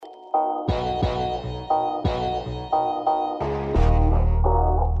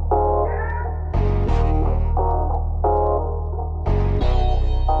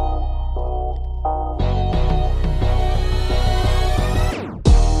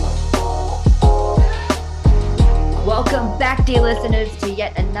back, dear listeners, to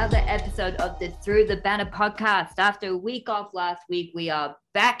yet another episode of the Through the Banner podcast. After a week off last week, we are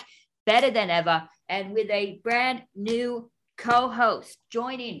back better than ever and with a brand new co-host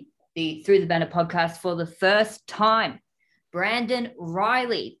joining the Through the Banner podcast for the first time, Brandon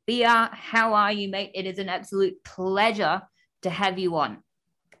Riley. BR, how are you, mate? It is an absolute pleasure to have you on.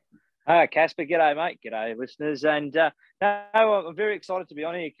 Casper, g'day, mate. G'day, listeners. And I'm very excited to be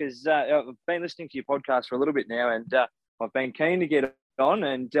on here because I've been listening to your podcast for a little bit now, and I've been keen to get on,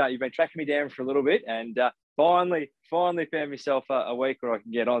 and you've been tracking me down for a little bit, and finally found myself a week where I can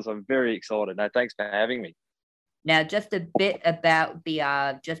get on. So I'm very excited. No, thanks for having me. Now, just a bit about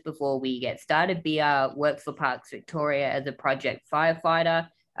BR, just before we get started. BR works for Parks Victoria as a project firefighter.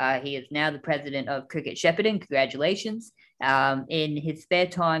 He is now the president of Cricket Shepparton. Congratulations. In his spare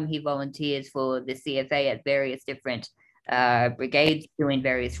time, he volunteers for the CFA at various different brigades, doing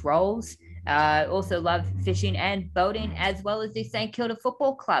various roles. Also love fishing and boating, as well as the St Kilda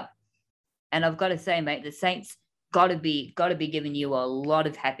Football Club. And I've got to say, mate, the Saints got to be giving you a lot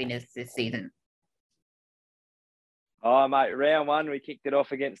of happiness this season. Oh, mate, round one, we kicked it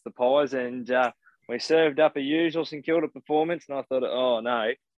off against the Pies, and we served up a usual St Kilda performance, and I thought, oh, no,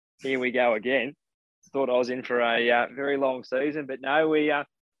 here we go again. Thought I was in for a very long season, but no,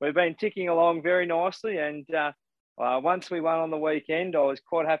 we've been ticking along very nicely, and once we won on the weekend, I was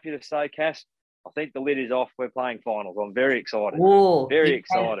quite happy to say, Cass, I think the lid is off. We're playing finals. I'm very excited. Ooh, very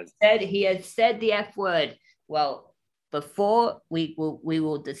excited. He has said the F word. Well, before we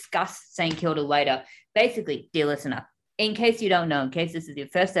will discuss St Kilda later. Basically, dear listener, in case you don't know, in case this is your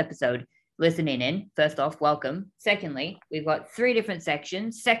first episode listening in, first off, welcome. Secondly, we've got 3 different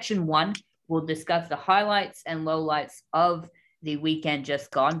sections. Section 1 will discuss the highlights and lowlights of the weekend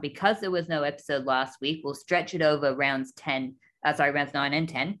just gone. Because there was no episode last week, we'll stretch it over rounds 9 and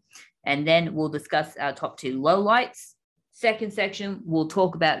 10. And then we'll discuss our top 2 lowlights. Second section, we'll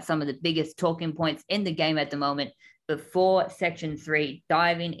talk about some of the biggest talking points in the game at the moment before section 3,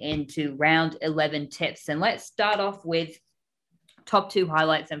 diving into round 11 tips. And let's start off with top 2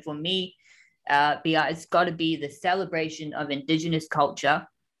 highlights. And for me, it's got to be the celebration of Indigenous culture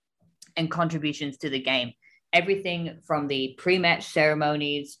and contributions to the game. Everything from the pre-match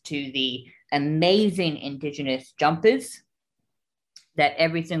ceremonies to the amazing Indigenous jumpers that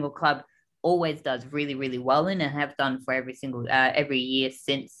every single club always does really, really well in, and have done for every year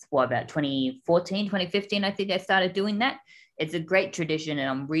since, about 2014, 2015, I think I started doing that. It's a great tradition, and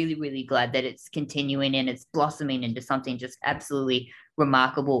I'm really, really glad that it's continuing and it's blossoming into something just absolutely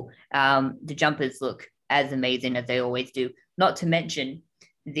remarkable. The jumpers look as amazing as they always do, not to mention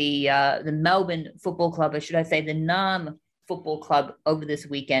the Melbourne Football Club, or should I say the NARM Football Club, over this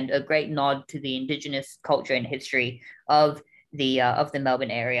weekend, a great nod to the Indigenous culture and history of the Melbourne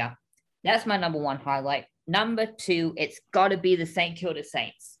area. That's my number 1 highlight. Number 2, it's got to be the St Kilda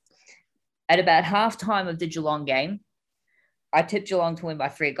Saints. At about halftime of the Geelong game, I tipped Geelong to win by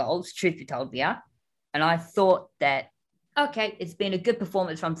 3 goals, truth be told, yeah. And I thought that, okay, it's been a good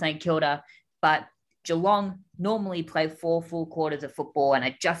performance from St Kilda, but Geelong normally play 4 full quarters of football, and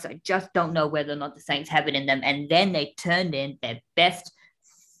I just don't know whether or not the Saints have it in them. And then they turned in their best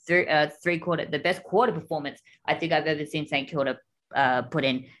the best quarter performance I think I've ever seen St Kilda put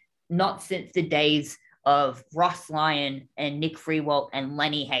in, not since the days of Ross Lyon and Nick Freewalt and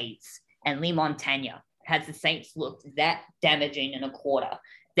Lenny Hayes and Lee Montagna. Has the Saints looked that damaging in a quarter?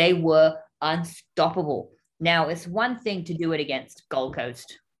 They were unstoppable. Now, it's one thing to do it against Gold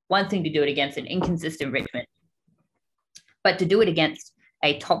Coast, one thing to do it against an inconsistent Richmond, but to do it against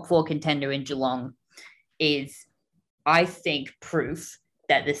a top 4 contender in Geelong is, I think, proof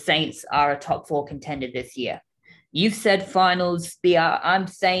that the Saints are a top 4 contender this year. You've said finals, BR. I'm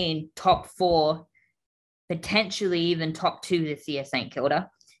saying top 4, potentially even top 2 this year, St Kilda,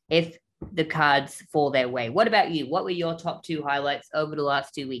 if the cards fall their way. What about you? What were your top 2 highlights over the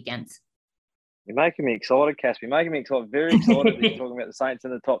last 2 weekends? You're making me excited, Cass. You're making me excited, very excited that you're talking about the Saints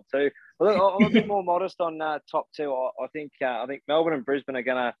in the top 2. I'm a bit more modest on top 2. I think Melbourne and Brisbane are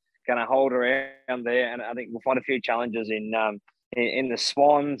gonna hold around there, and I think we'll find a few challenges in the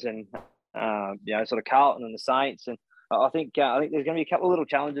Swans and sort of Carlton and the Saints, and I think there's going to be a couple of little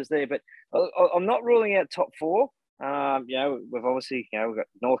challenges there, but I'm not ruling out top 4. We've obviously we've got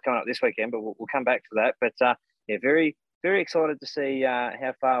North coming up this weekend, but we'll come back to that. But very, very excited to see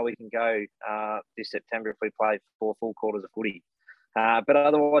how far we can go this September if we play 4 full quarters of footy. But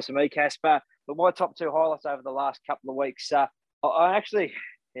otherwise, for me, Casper, but my top 2 highlights over the last couple of weeks, I actually,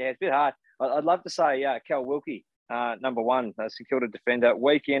 it's a bit hard. I'd love to say Cal Wilkie. Number 1, St Kilda defender,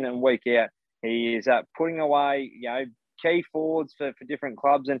 week in and week out. He is putting away, key forwards for different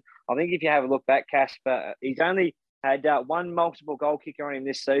clubs. And I think if you have a look back, Casper, he's only had one multiple goal kicker on him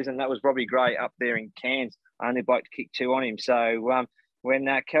this season. That was Robbie Gray up there in Cairns. Only bloke to kick 2 on him. So when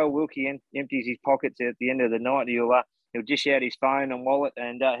Cal Wilkie empties his pockets at the end of the night, he'll dish out his phone and wallet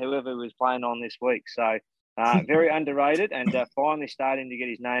and whoever was playing on this week. So very underrated and finally starting to get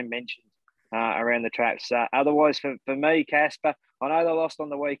his name mentioned around the traps. Otherwise, for me, Casper, I know they lost on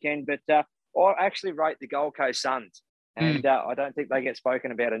the weekend, but I actually rate the Gold Coast Suns. And I don't think they get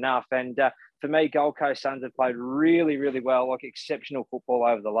spoken about enough. And for me, Gold Coast Suns have played really, really well, like exceptional football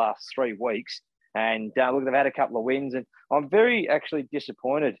over the last 3 weeks. And look, they've had a couple of wins. And I'm very actually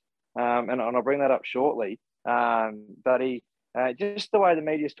disappointed. And I'll bring that up shortly. But just the way the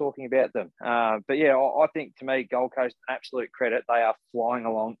media is talking about them. But yeah, I think to me, Gold Coast, absolute credit. They are flying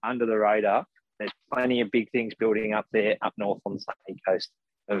along under the radar. There's plenty of big things building up there, up north on the sunny coast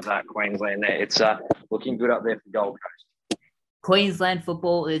of Queensland there. It's looking good up there for Gold Coast. Queensland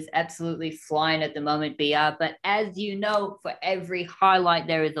football is absolutely flying at the moment, BR. But as you know, for every highlight,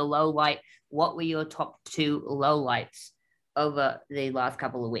 there is a low light. What were your top 2 low lights over the last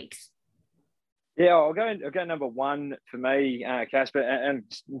couple of weeks? Yeah, I'll go number 1 for me, Casper, and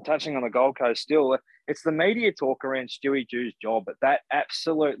touching on the Gold Coast still, it's the media talk around Stewie Jew's job, but that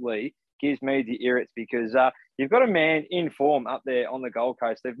absolutely gives me the irrits because you've got a man in form up there on the Gold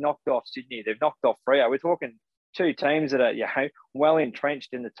Coast. They've knocked off Sydney. They've knocked off Freo. We're talking 2 teams that are, well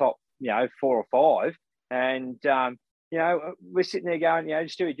entrenched in the top, 4 or 5. And, we're sitting there going,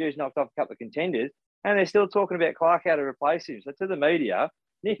 Stewie Jew's knocked off a couple of contenders and they're still talking about Clark how to replace him. So to the media,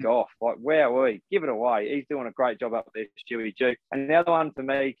 nick off. Like, wowee, give it away. He's doing a great job up there, Stewie Jew. And the other one for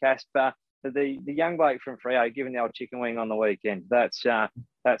me, Casper, the young bloke from Freo giving the old chicken wing on the weekend. That's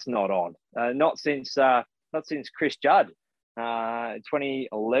not on. Not since Chris Judd.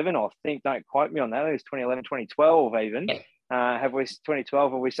 2011, I think. Don't quote me on that. It was 2011, 2012 even.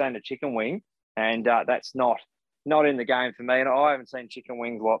 2012 have we seen a chicken wing? And that's not in the game for me. And I haven't seen chicken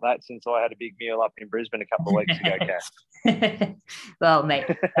wings like that since I had a big meal up in Brisbane a couple of weeks ago, Cass. Well, mate,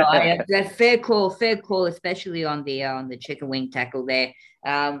 that's fair call, especially on the chicken wing tackle there.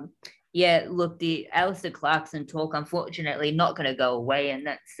 Yeah, look, the Alistair Clarkson talk, unfortunately, not going to go away, and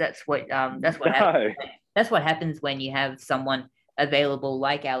that's what happens. That's what happens when you have someone available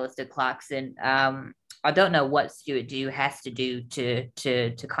like Alistair Clarkson. I don't know what Stuart Dew has to do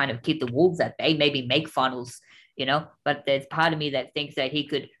to kind of keep the Wolves at bay, maybe make finals, but there's part of me that thinks that he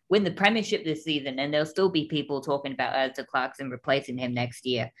could win the premiership this season and there'll still be people talking about Alistair Clarkson replacing him next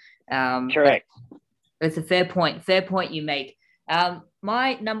year. Correct. It's a fair point you make.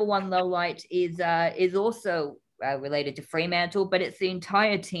 My number 1 low light is also related to Fremantle, but it's the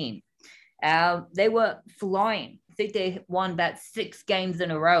entire team. They were flying. I think they won about 6 games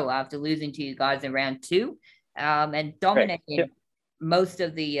in a row after losing to you guys in round 2, and dominating most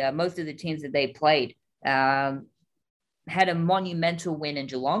of the teams that they played. Had a monumental win in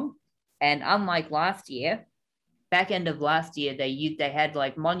Geelong, and unlike last year, back end of last year, they had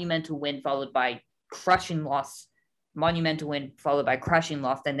like monumental win followed by crushing loss. Monumental win followed by crushing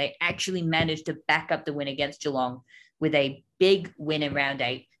loss. Then they actually managed to back up the win against Geelong with a big win in round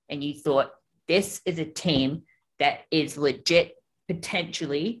 8. And you thought, this is a team that is legit,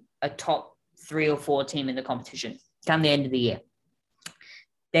 potentially a top 3 or 4 team in the competition come the end of the year.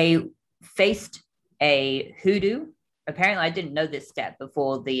 They faced a hoodoo. Apparently, I didn't know this stat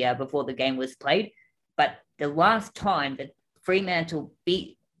before the game was played, but the last time that Fremantle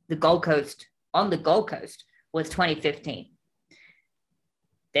beat the Gold Coast on the Gold Coast was 2015.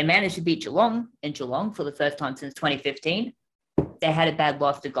 They managed to beat Geelong in Geelong for the first time since 2015. They had a bad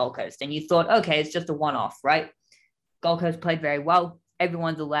loss to Gold Coast, and you thought, okay, it's just a one-off, right? Gold Coast played very well.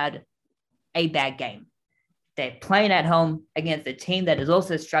 Everyone's allowed a bad game. They're playing at home against a team that is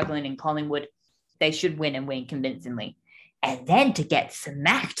also struggling in Collingwood. They should win and win convincingly. And then to get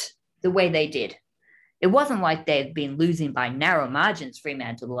smacked the way they did. It wasn't like they've been losing by narrow margins,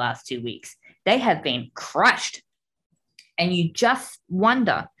 Fremantle, the last 2 weeks. They have been crushed. And you just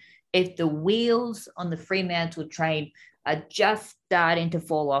wonder if the wheels on the Fremantle train are just starting to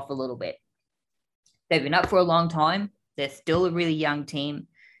fall off a little bit. They've been up for a long time. They're still a really young team.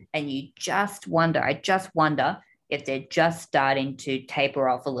 And I just wonder if they're just starting to taper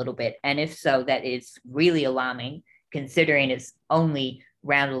off a little bit. And if so, that is really alarming, considering it's only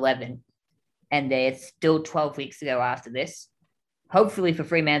round 11 and they're still 12 weeks to go after this. Hopefully for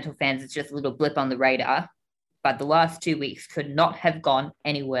Fremantle fans, it's just a little blip on the radar, but the last 2 weeks could not have gone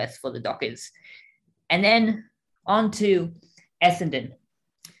any worse for the Dockers. And then on to Essendon.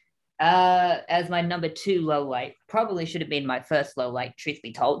 As my number 2 low light, probably should have been my first low light, truth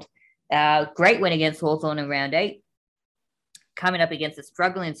be told. Great win against Hawthorn in round 8. Coming up against the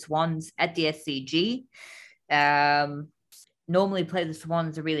struggling Swans at the SCG. Normally play the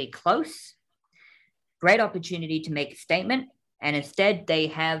Swans are really close. Great opportunity to make a statement. And instead, they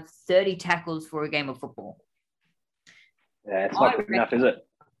have 30 tackles for a game of football. Yeah, it's not good enough, is it?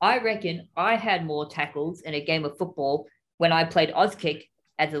 I reckon I had more tackles in a game of football when I played Auskick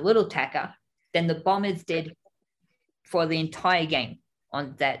as a little tacker than the Bombers did for the entire game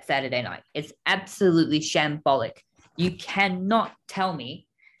on that Saturday night. It's absolutely shambolic. You cannot tell me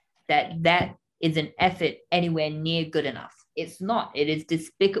that is an effort anywhere near good enough. It's not. It is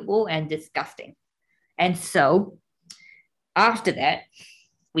despicable and disgusting. And so after that,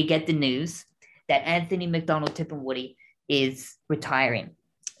 we get the news that Anthony McDonald-Tipungwuti is retiring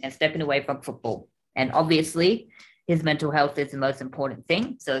and stepping away from football. And obviously, his mental health is the most important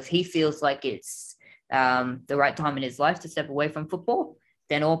thing. So if he feels like it's the right time in his life to step away from football,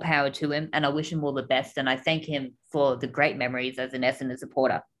 then all power to him. And I wish him all the best. And I thank him for the great memories as an Essendon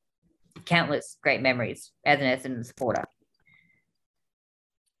supporter. Countless great memories as an Essendon supporter.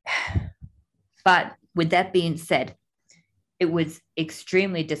 But with that being said, it was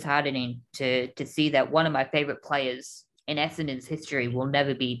extremely disheartening to see that one of my favorite players in Essendon's history will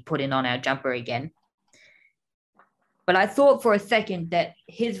never be putting on our jumper again. But I thought for a second that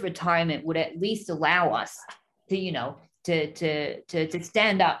his retirement would at least allow us to, to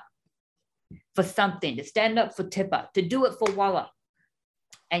stand up for something, to stand up for Tipper, to do it for Waller.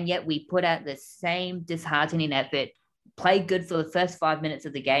 And yet we put out the same disheartening effort, played good for the first 5 minutes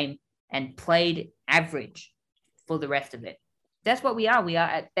of the game, and played average for the rest of it. That's what we are. We are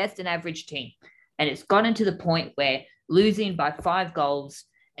at best an average team. And it's gotten to the point where losing by 5 goals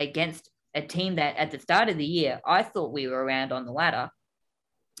against a team that at the start of the year, I thought we were around on the ladder,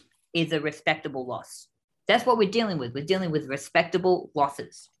 is a respectable loss. That's what we're dealing with. We're dealing with respectable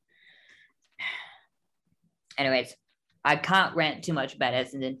losses. Anyways, I can't rant too much about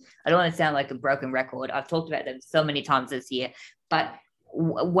Essendon. I don't want to sound like a broken record. I've talked about them so many times this year. But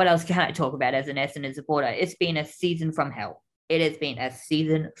what else can I talk about as an Essendon supporter? It's been a season from hell. It has been a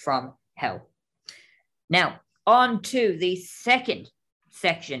season from hell. Now, on to the second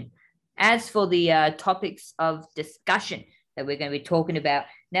section. As for the topics of discussion that we're going to be talking about.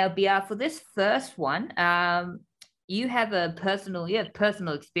 Now, BR, for this first one, you have personal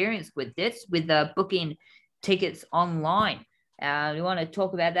experience with this, with booking tickets online. You want to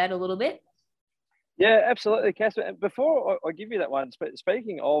talk about that a little bit? Yeah, absolutely, Casper. Before I give you that one,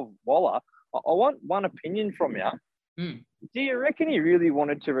 speaking of Waller, I want one opinion from you. Do you reckon he really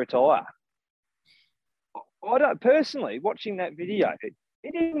wanted to retire? I don't personally, watching that video, he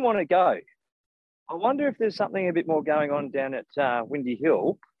didn't want to go. I wonder if there's something a bit more going on down at Windy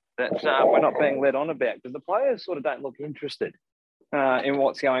Hill that we're not being led on about, because the players sort of don't look interested in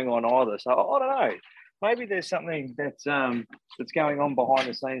what's going on either. So I don't know. Maybe there's something that's going on behind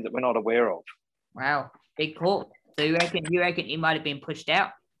the scenes that we're not aware of. Wow, big call. So you reckon he might have been pushed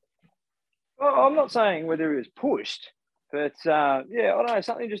out? Well, I'm not saying whether he was pushed, but I don't know.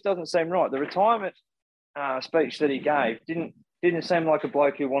 Something just doesn't seem right. The retirement speech that he gave didn't seem like a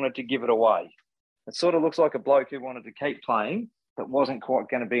bloke who wanted to give it away. It sort of looks like a bloke who wanted to keep playing, but wasn't quite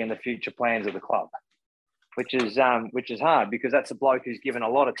going to be in the future plans of the club, which is hard, because that's a bloke who's given a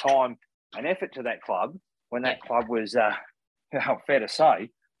lot of time and effort to that club when that club was, fair to say,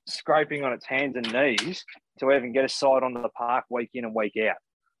 scraping on its hands and knees to even get a side onto the park week in and week out.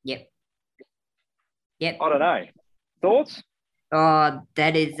 Yep. I don't know. Thoughts? Oh,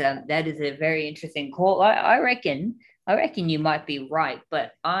 that is a very interesting call. I reckon you might be right,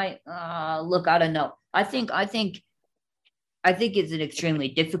 but I don't know. I think it's an extremely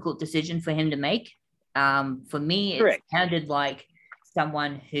difficult decision for him to make. For me, Correct. It sounded like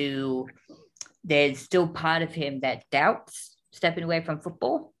someone who there's still part of him that doubts stepping away from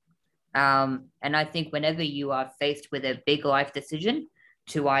football. And I think whenever you are faced with a big life decision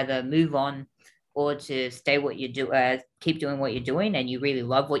to either move on or to stay what you do, keep doing what you're doing, and you really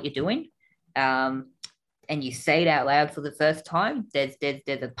love what you're doing, and you say it out loud for the first time, there's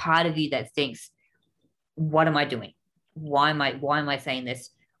a part of you that thinks, what am I doing? Why am I saying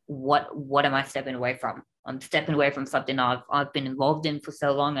this? What am I stepping away from? I'm stepping away from something I've been involved in for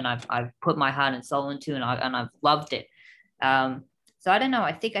so long, and I've put my heart and soul into, and I've loved it. So I don't know.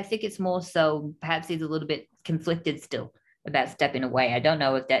 I think it's more so perhaps he's a little bit conflicted still about stepping away. I don't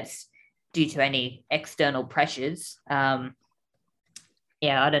know if that's due to any external pressures. I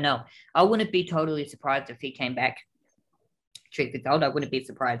don't know. I wouldn't be totally surprised if he came back. Truth be told, I wouldn't be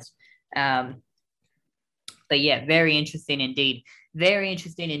surprised. But yeah, very interesting indeed. Very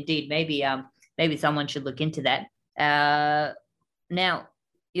interesting indeed. Maybe someone should look into that. Now,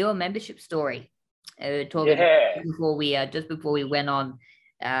 your membership story. Before we went on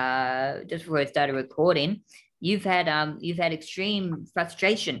just before I started recording, you've had extreme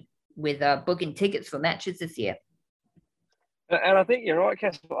frustration with booking tickets for matches this year. And I think you're right,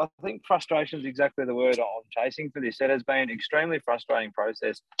 Cass. I think frustration is exactly the word I'm chasing for this. It has been an extremely frustrating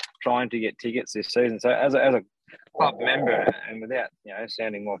process trying to get tickets this season. So as a club member, and without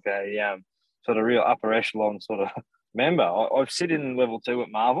sounding like a sort of real upper echelon sort of member, I sit in level 2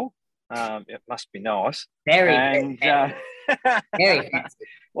 at Marvel. It must be nice. Very, and very fancy.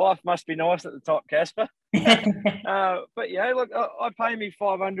 Life must be nice at the top, Casper. But look, I pay me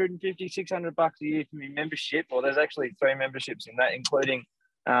 $550, $600 a year for my membership. Well, there's actually 3 memberships in that, including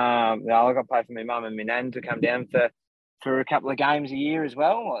I got to pay for my mum and my nan to come down for a couple of games a year as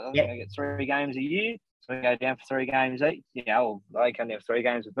well. I think I get 3 games a year, so I go down for 3 games each. Well, they come down for 3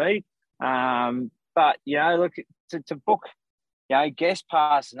 games with me. But look, to book guest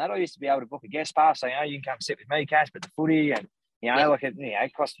pass, and that I used to be able to book a guest pass. So you can come sit with me, Cash, at the footy, and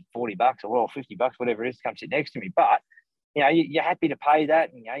it costs $40 or $50, whatever it is, to come sit next to me. But you're happy to pay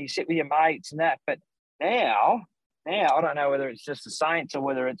that, and you sit with your mates and that. But now I don't know whether it's just the Saints or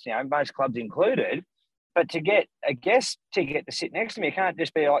whether it's most clubs included. But to get a guest ticket to sit next to me, it can't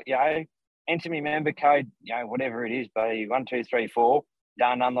just be like enter me member code, whatever it is, be 1, 2, 3, 4,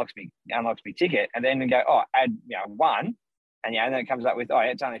 done, unlocks me ticket, and then go add 1. And then it comes up with,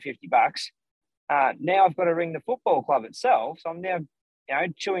 it's only $50. Now I've got to ring the football club itself. So I'm now,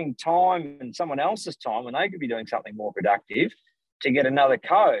 chewing time and someone else's time when they could be doing something more productive to get another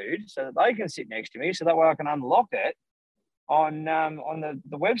code so that they can sit next to me, so that way I can unlock it on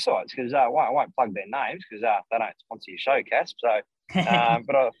the websites, because I won't plug their names because they don't sponsor your show, Cass. So,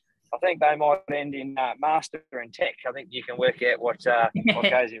 but I think they might end in master and tech. I think you can work out what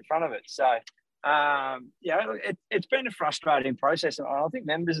goes in front of it. So. It's been a frustrating process, and I think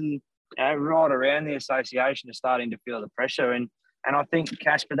members and right around the association are starting to feel the pressure, and I think,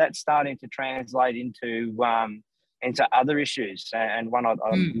 Casper, that's starting to translate into other issues, and one I'd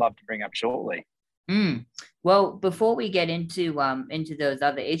love to bring up shortly. Well, before we get into those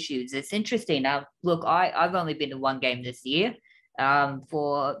other issues, it's interesting. Now, look, I've only been to 1 game this year,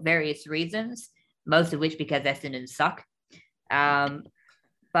 for various reasons, most of which because Essendon suck,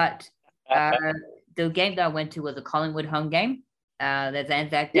 but. The game that I went to was a Collingwood home game. That's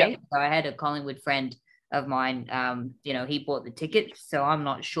Anzac Day. So I had a Collingwood friend of mine. He bought the tickets. So I'm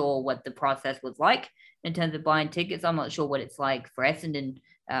not sure what the process was like in terms of buying tickets. I'm not sure what it's like for Essendon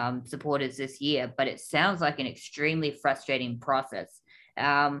supporters this year, but it sounds like an extremely frustrating process.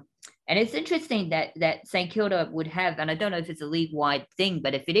 And it's interesting that St Kilda would have, and I don't know if it's a league-wide thing,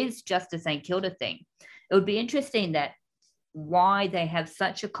 but if it is just a St Kilda thing, it would be interesting that why they have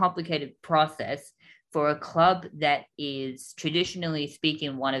such a complicated process for a club that is, traditionally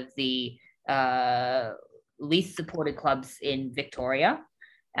speaking, one of the least supported clubs in Victoria,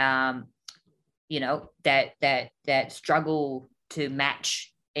 that struggle to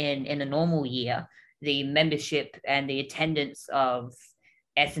match in a normal year the membership and the attendance of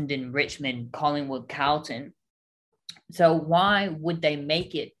Essendon, Richmond, Collingwood, Carlton. So why would they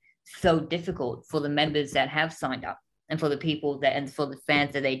make it so difficult for the members that have signed up? And for the people and for the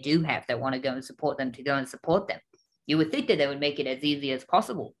fans that they do have that want to go and support them, to go and support them. You would think that they would make it as easy as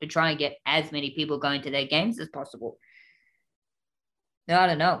possible to try and get as many people going to their games as possible. No, I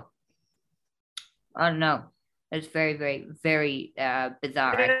don't know. It's very, very, very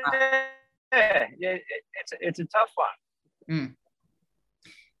bizarre. It's a tough one.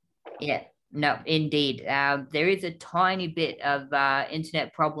 Yeah. No, indeed. There is a tiny bit of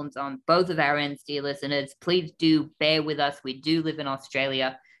internet problems on both of our ends, dear listeners. Please do bear with us. We do live in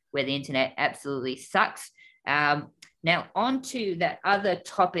Australia where the internet absolutely sucks. Now, on to that other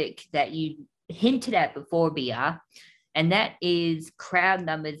topic that you hinted at before, BR, and that is crowd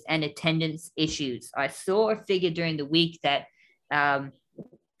numbers and attendance issues. I saw a figure during the week that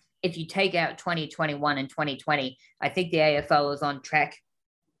if you take out 2021 and 2020, I think the AFL is on track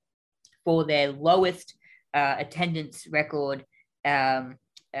for their lowest attendance record,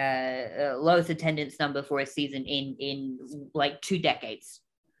 lowest attendance number for a season in like 2 decades,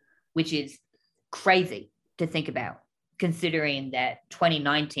 which is crazy to think about, considering that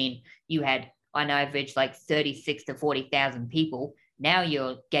 2019 you had on average like 36 to 40,000 people. Now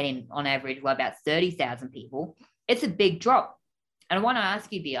you're getting on average about 30,000 people. It's a big drop. And I want to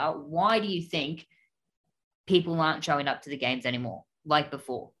ask you, BR, why do you think people aren't showing up to the games anymore like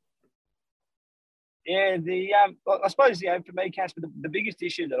before? Yeah, I suppose for me, Casper, the biggest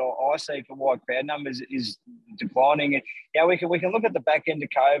issue that I see for why crowd numbers is declining. And we can look at the back end of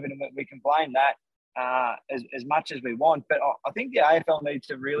COVID and we can blame that as much as we want. But I think the AFL needs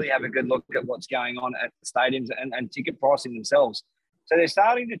to really have a good look at what's going on at the stadiums and ticket pricing themselves. So they're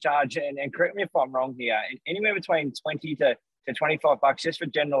starting to charge, and correct me if I'm wrong here, anywhere between 20 to $25 just for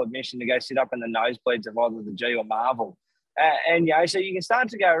general admission to go sit up in the nosebleeds of either the G or Marvel. And so you can start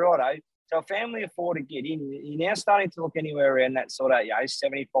to go, righto, so a family afford to get in. You're now starting to look anywhere around that sort of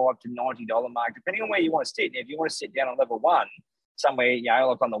 $75 to $90 mark, depending on where you want to sit. If you want to sit down on level one, somewhere,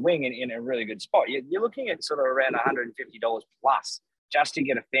 like on the wing in a really good spot, you're looking at sort of around $150 plus just to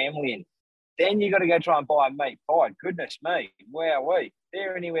get a family in. Then you got to go try and buy a meat pie. Goodness me, wowee.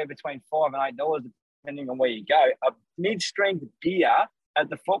 They're anywhere between $5 and $8, depending on where you go. A mid-strength beer at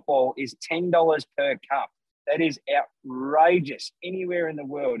the football is $10 per cup. That is outrageous anywhere in the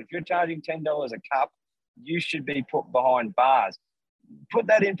world. If you're charging $10 a cup, you should be put behind bars. Put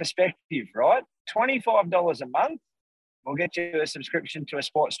that in perspective, right? $25 a month will get you a subscription to a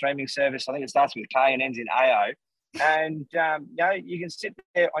sports streaming service. I think it starts with K and ends in AO. And, you can sit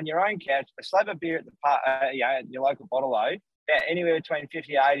there on your own couch, a slab of beer at the at your local bottle-o, anywhere between $50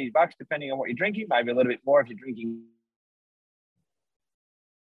 to $80, depending on what you're drinking, maybe a little bit more if you're drinking.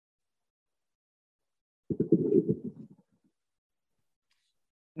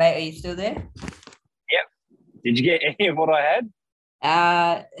 Mate, are you still there? Yep. Did you get any of what I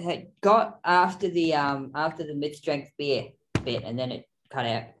had? Got after the mid-strength beer bit, and then it cut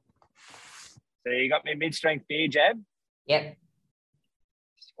out. So you got me mid-strength beer jab? Yep.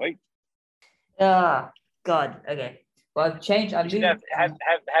 Sweet. Oh God. Okay. Well, I've changed. I've moved. Have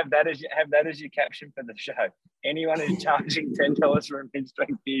that as your caption for the show. Anyone who's charging $10 for a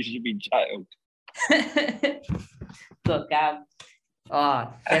mid-strength beer should be jailed. Look,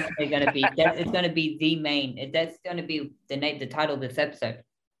 definitely going to be. It's going to be the main. That's going to be the title of this episode.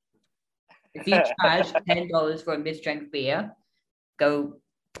 If you charge $10 for a mid-strength beer, go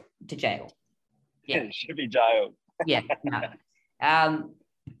to jail. Yeah, should be jailed. Yeah, no.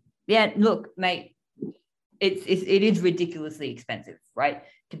 Yeah. Look, mate, it is ridiculously expensive, right,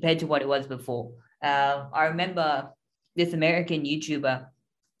 compared to what it was before. I remember this American YouTuber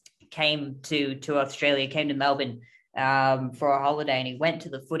came to Australia, came to Melbourne for a holiday, and he went to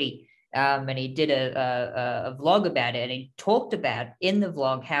the footy, and he did a vlog about it, and he talked about in the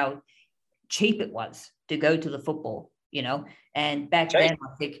vlog how cheap it was to go to the football, and back then I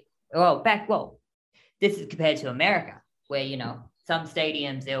think, this is compared to America, where, some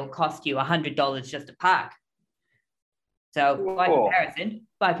stadiums, they'll cost you $100 just to park. So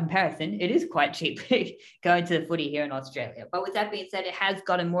by comparison, it is quite cheap going to the footy here in Australia. But with that being said, it has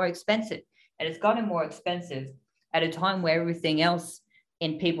gotten more expensive. And it's gotten more expensive at a time where everything else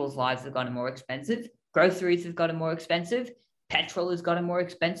in people's lives has gotten more expensive. Groceries have gotten more expensive. Petrol has gotten more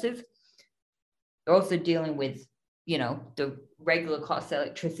expensive. They're also dealing with, the regular cost of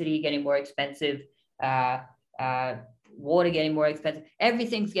electricity getting more expensive, water getting more expensive.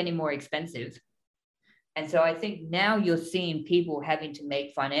 Everything's getting more expensive. And so I think now you're seeing people having to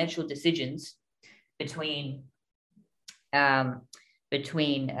make financial decisions between say,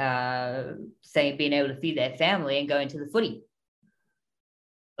 being able to feed their family and going to the footy.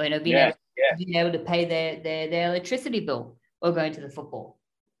 Or, being able to pay their electricity bill or going to the football.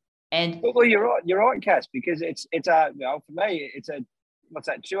 And well, you're right, Cass, because it's for me, it's what's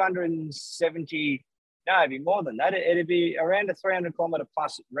that, 270, no, it'd be more than that. It'd be around a 300-kilometre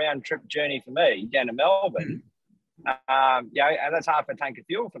plus round trip journey for me down to Melbourne. And that's half a tank of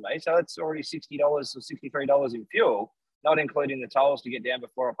fuel for me. So that's already $60 or $63 in fuel, not including the tolls to get down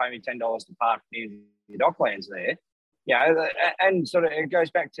before I pay me $10 to park near the docklands there. And sort of it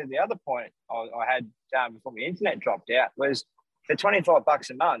goes back to the other point I had before my internet dropped out was for $25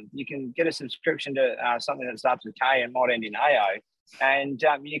 a month, you can get a subscription to something that starts with K and might end in AO. And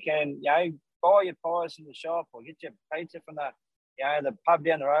you can, buy your pies from the shop or get your pizza from the pub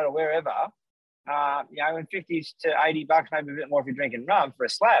down the road or wherever, in $50 to $80, maybe a bit more if you're drinking rum for a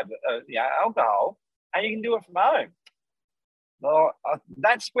slab of alcohol, and you can do it from home. Well,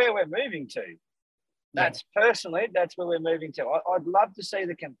 that's where we're moving to. That's where we're moving to. I'd love to see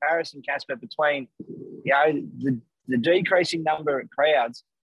the comparison, Casper, between the decreasing number of crowds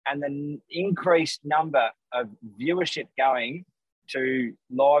and the increased number of viewership going to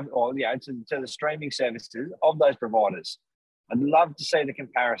live or to the streaming services of those providers. I'd love to see the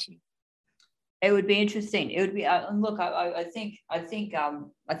comparison. It would be interesting. It would be look. I think it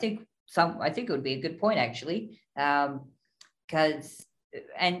would be a good point actually, because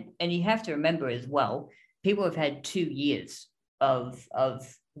and you have to remember as well, people have had 2 years of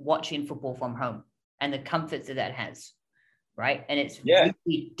watching football from home and the comforts that has, right? And it's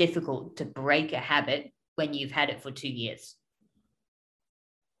really difficult to break a habit when you've had it for 2 years.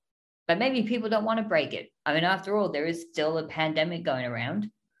 But maybe people don't want to break it. I mean, after all, there is still a pandemic going around.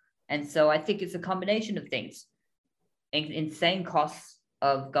 And so I think it's a combination of things. insane costs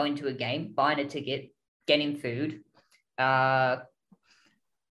of going to a game, buying a ticket, getting food,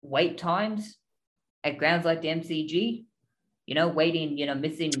 wait times at grounds like the MCG, waiting,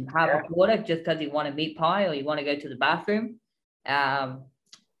 missing half a quarter just because you want a meat pie or you want to go to the bathroom. And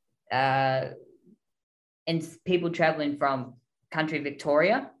people traveling from country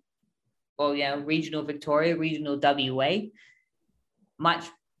Victoria or, regional Victoria, regional WA, much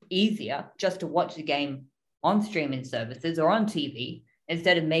easier just to watch the game on streaming services or on TV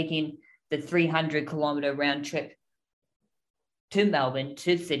instead of making the 300-kilometer round trip to Melbourne,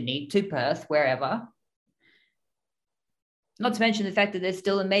 to Sydney, to Perth, wherever. Not to mention the fact that there's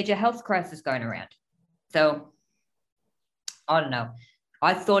still a major health crisis going around. So, I don't know.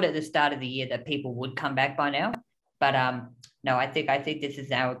 I thought at the start of the year that people would come back by now, but no, I think this is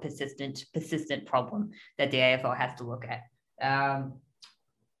now a persistent problem that the AFL has to look at.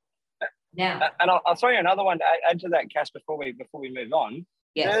 Now, and I'll throw you another one to add to that, Cass, before we move on.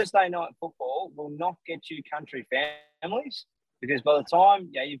 Yes. Thursday night football will not get you country families because by the time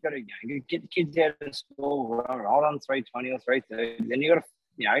you've got to get the kids out of school, right on 3:20 or 3:30, then you've got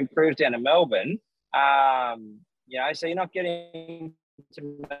to cruise down to Melbourne. So you're not getting to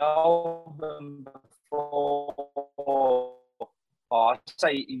Melbourne before.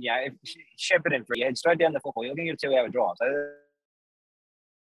 Say if Shepparton, you head straight down the football, you're going to get a 2-hour drive. So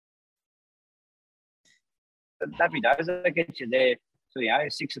happy days, that gets you there. So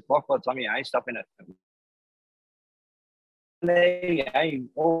 6 o'clock by the time stop in it. There you're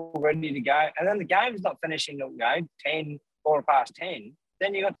all ready to go. And then the game's not finishing till 10, 10.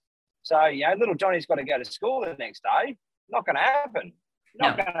 Then you got little Johnny's got to go to school the next day. Not going to happen.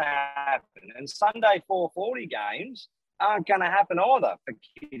 Not going to happen. And Sunday 4:40 games aren't going to happen either for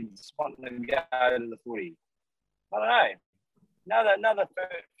kids wanting to go to the footy. I don't know. Another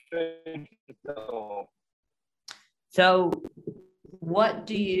food for thought. So, what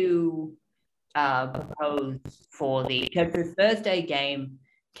do you propose for because the Thursday game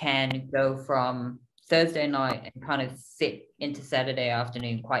can go from Thursday night and kind of fit into Saturday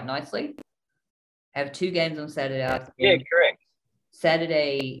afternoon quite nicely? Have 2 games on Saturday afternoon. Yeah, correct.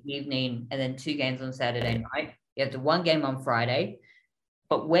 Saturday evening and then 2 games on Saturday night. You have the 1 game on Friday.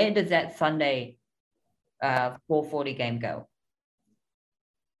 But where does that Sunday 4:40 game go?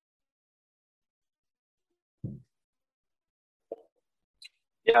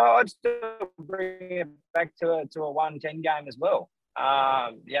 I'd still bring it back to a 1:10 game as well. Look,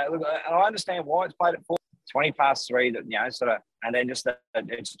 I understand why it's played at 20 past 3. That sort of, and then just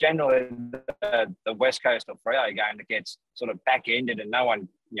it's generally the West Coast or Freo game that gets sort of back ended, and no one,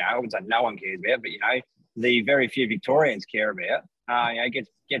 I wouldn't say no one cares about, but the very few Victorians care about.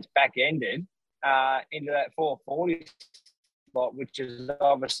 Gets back ended into that 4:40 spot, which is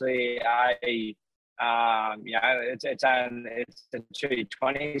obviously a it's a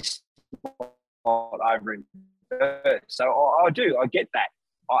 2:20 spot over in Perth. So I get that.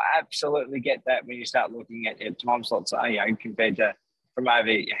 I absolutely get that when you start looking at time slots, compared to from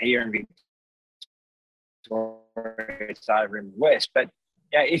over here in Victoria, it's over in the West. But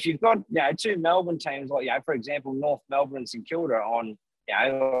if you've got 2 Melbourne teams like for example North Melbourne and St Kilda on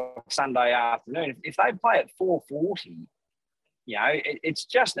Sunday afternoon, if they play at 4:40. It's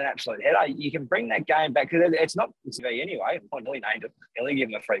just an absolute headache. You can bring that game back because it's not TV anyway. I nearly named it. Nearly give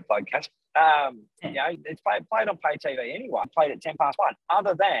them a free podcast. It's played on pay TV anyway. Played at 1:10.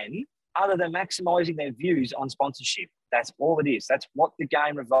 Other than maximising their views on sponsorship, that's all it is. That's what the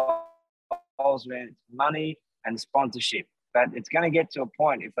game revolves around. It's money and sponsorship. But it's going to get to a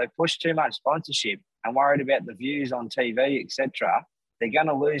point if they push too much sponsorship and worried about the views on TV, etc. They're going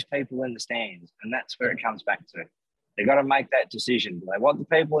to lose people in the stands, and that's where it comes back to. They've got to make that decision. Do they want the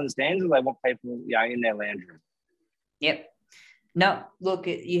people in the stands or they want people in their lounge room? Yep. No, look,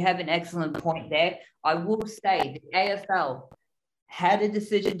 you have an excellent point there. I will say the AFL had a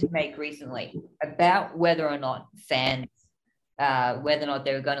decision to make recently about whether or not they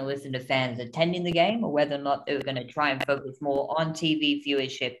were going to listen to fans attending the game or whether or not they were going to try and focus more on TV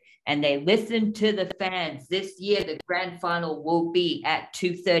viewership. And they listened to the fans. This year, the grand final will be at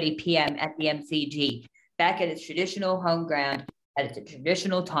 2:30 p.m. at the MCG. Back at its traditional home ground, at its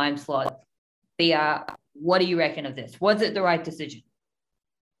traditional time slot. BR, what do you reckon of this? Was it the right decision?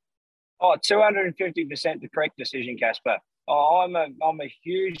 250% the correct decision, Casper. I'm a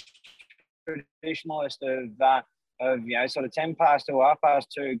huge traditionalist of sort of 10 past 2,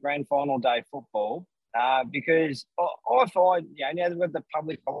 2:30 grand final day football because I find now with the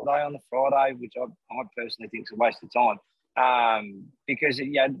public holiday on the Friday, which I personally think is a waste of time. Because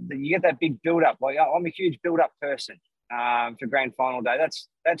you get that big build up. I'm a huge build up person for grand final day.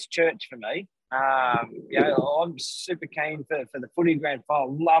 That's church for me. I'm super keen for the footy grand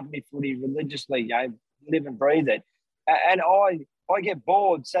final. Love me footy religiously. Live and breathe it. And I get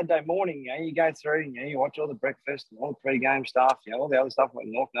bored Saturday morning. You go through, you watch all the breakfast and all the pre-game stuff. All the other stuff like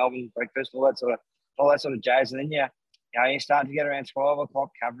North Melbourne breakfast, all that sort of jazz. And then you start to get around 12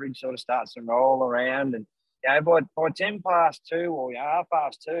 o'clock. Coverage sort of starts to roll around, and by 10 past 2 or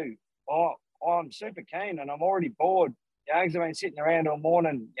 2:30, I'm super keen and I'm already bored. Because I've been sitting around all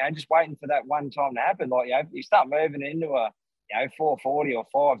morning, just waiting for that one time to happen. Like, you start moving into a 4:40 or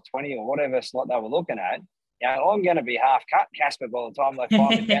 5:20 or whatever slot they were looking at. I'm going to be half cut, Casper, by the time they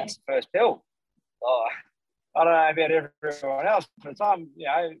finally bounce the first pill. I don't know about everyone else, but the time,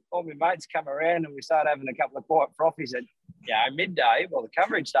 all my mates come around and we start having a couple of quiet frothies at, midday, the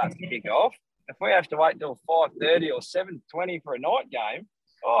coverage starts to kick off. If we have to wait till 5:30 or 7:20 for a night game,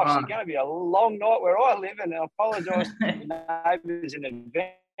 it's going to be a long night where I live, and I apologise to the neighbours in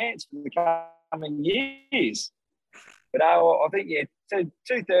advance for the coming years. But I think,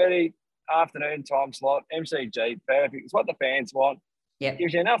 2:30 afternoon time slot, MCG, perfect. It's what the fans want. Yep.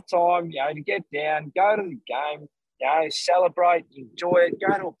 Gives you enough time, to get down, go to the game, celebrate, enjoy it,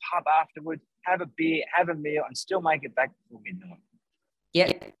 go to a pub afterwards, have a beer, have a meal, and still make it back before midnight.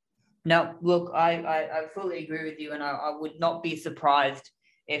 Yep. No, look, I fully agree with you, and I would not be surprised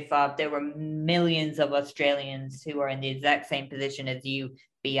if there were millions of Australians who are in the exact same position as you,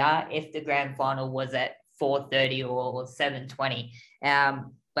 BR, if the grand final was at 4:30 or 7:20.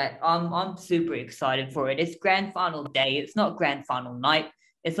 But I'm super excited for it. It's grand final day. It's not grand final night.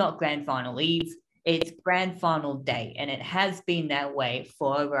 It's not grand final eve. It's grand final day, and it has been that way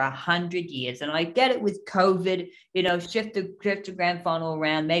for over 100 years. And I get it with COVID, shift the grand final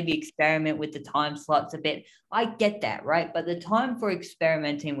around, maybe experiment with the time slots a bit. I get that, right? But the time for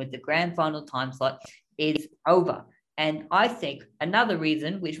experimenting with the grand final time slot is over. And I think another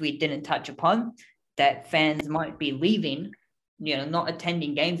reason, which we didn't touch upon, that fans might be leaving, not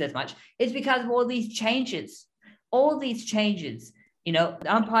attending games as much, is because of all these changes. All these changes, the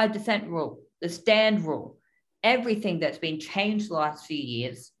umpire descent rule, the stand rule, everything that's been changed the last few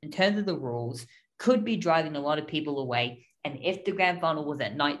years in terms of the rules could be driving a lot of people away. And if the grand final was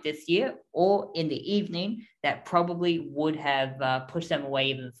at night this year or in the evening, that probably would have pushed them away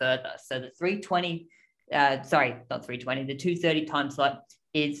even further. So the 2:30 time slot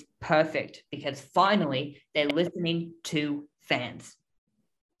is perfect because finally they're listening to fans.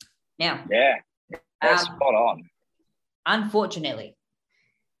 Now, that's spot on. Unfortunately,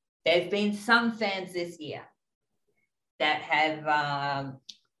 there's been some fans this year that have,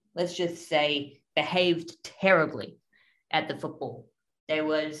 let's just say, behaved terribly at the football. There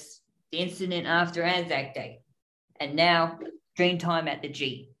was the incident after Anzac Day, and now Dreamtime at the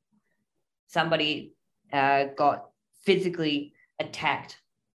G. Somebody got physically attacked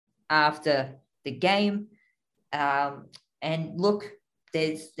after the game. And look,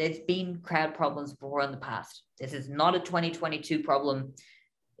 there's been crowd problems before in the past. This is not a 2022 problem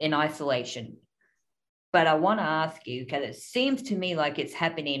in isolation. But I want to ask you, because it seems to me like it's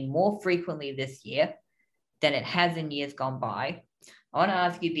happening more frequently this year than it has in years gone by. I want to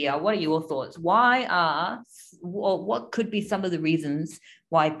ask you, BR, what are your thoughts? What could be some of the reasons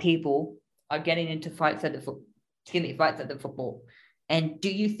why people are getting into fights at the football? And do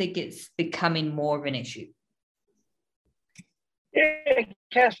you think it's becoming more of an issue? Yeah,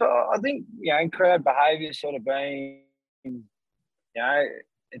 Cass, I think, crowd behaviour sort of been,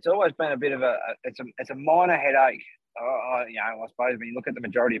 it's always been a bit of it's a minor headache. I suppose when you look at the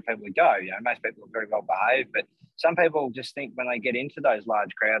majority of people who go, most people are very well behaved, but some people just think when they get into those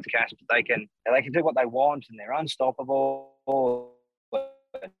large crowds, Cass, they can do what they want and they're unstoppable.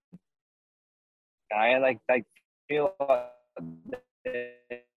 They feel like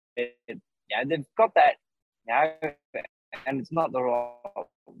they've got that, and it's not the right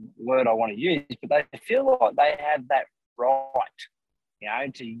word I want to use, but they feel like they have that right,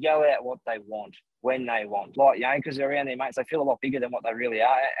 to yell out what they want when they want, because they're around their mates, they feel a lot bigger than what they really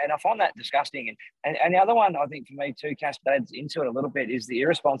are, and I find that disgusting. And the other one, I think for me too, Cass, adds into it a little bit, is the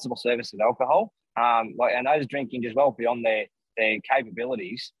irresponsible service of alcohol, and those drinking just well beyond their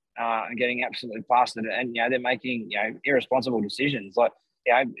capabilities, and getting absolutely plastered, and they're making irresponsible decisions.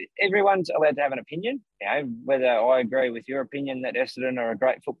 Everyone's allowed to have an opinion, whether I agree with your opinion that Essendon are a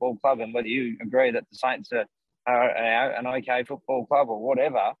great football club and whether you agree that the Saints are an okay football club or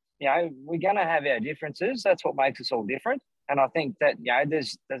whatever. We're going to have our differences. That's what makes us all different. And I think that,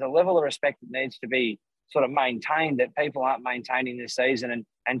 there's a level of respect that needs to be sort of maintained that people aren't maintaining this season.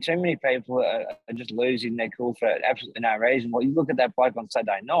 And too many people are just losing their cool for absolutely no reason. Well, you look at that bloke on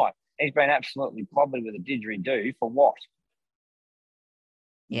Saturday night, he's been absolutely clobbered with a didgeridoo for what?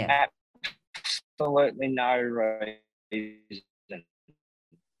 Yeah. absolutely no reason.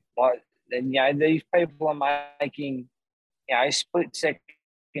 Like, these people are making, split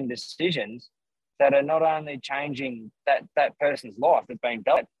second decisions that are not only changing that person's life that's being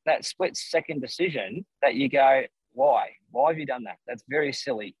done, that split second decision that you go, why? Why have you done that? That's very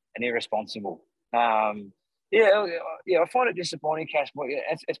silly and irresponsible. I find it disappointing, Cash. But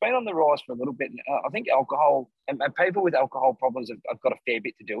it's been on the rise for a little bit. I think alcohol and people with alcohol problems have got a fair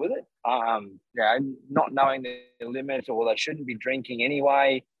bit to do with it. Not knowing the limits, or they shouldn't be drinking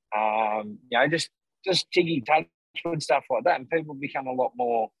anyway. Just tiggy touch and stuff like that, and people become a lot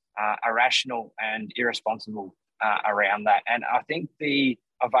more irrational and irresponsible around that. And I think the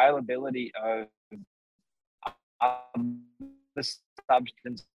availability of the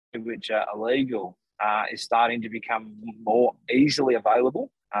substances which are illegal is starting to become more easily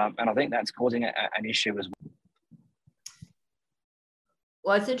available. And I think that's causing an issue as well.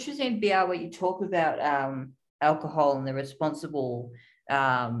 Well, it's interesting, BR, what you talk about alcohol and the responsible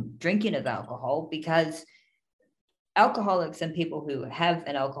drinking of alcohol, because alcoholics and people who have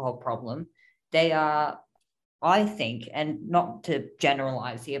an alcohol problem, they are, I think, and not to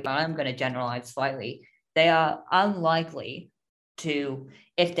generalize here, but I'm going to generalize slightly, they are unlikely to,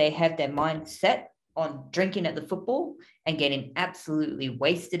 if they have their mind set on drinking at the football and getting absolutely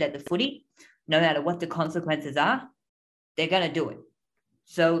wasted at the footy, no matter what the consequences are, they're going to do it.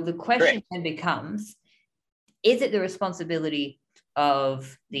 So the question then becomes, is it the responsibility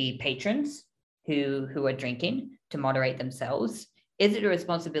of the patrons who are drinking to moderate themselves? Is it a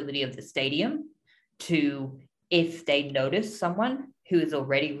responsibility of the stadium to, if they notice someone who is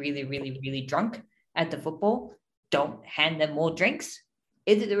already really, really, really drunk at the football, don't hand them more drinks?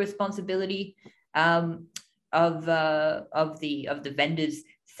 Is it the responsibility of the vendors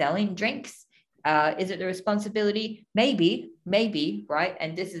selling drinks? Is it the responsibility? Maybe, right?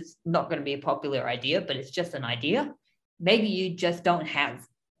 And this is not going to be a popular idea, but it's just an idea. Maybe you just don't have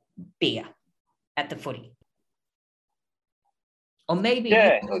beer at the footy. Or maybe you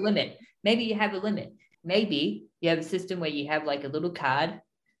have a limit. Maybe you have a limit. Maybe you have a system where you have like a little card,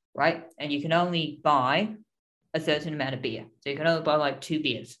 right? And you can only buy a certain amount of beer. So you can only buy like 2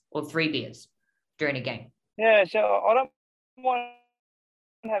 beers or 3 beers during a game. Yeah, so I don't mind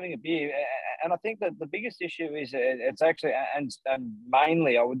having a beer. And I think that the biggest issue is it's actually, and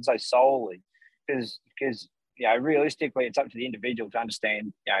mainly, I wouldn't say solely, because realistically, it's up to the individual to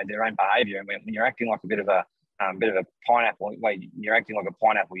understand their own behaviour. And when you're acting like a bit of a pineapple, you're acting like a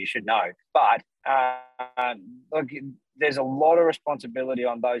pineapple, you should know. But look, there's a lot of responsibility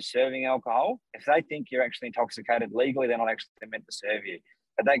on those serving alcohol. If they think you're actually intoxicated legally, they're not actually meant to serve you.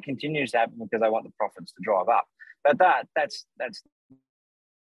 But that continues to happen because they want the profits to drive up. But that's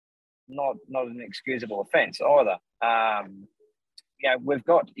not an excusable offence either. We've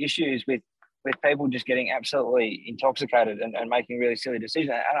got issues with people just getting absolutely intoxicated and making really silly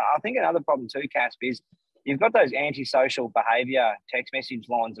decisions. And I think another problem too, Casp, is you've got those antisocial behaviour text message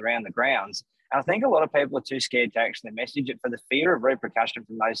lines around the grounds. And I think a lot of people are too scared to actually message it for the fear of repercussion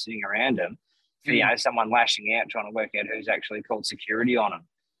from those sitting around them. For, someone lashing out, trying to work out who's actually called security on them.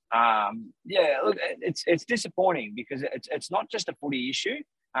 Look, it's disappointing because it's not just a footy issue.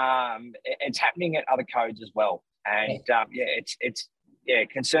 It's happening at other codes as well. And it's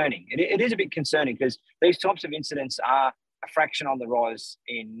concerning. It is a bit concerning because these types of incidents are a fraction on the rise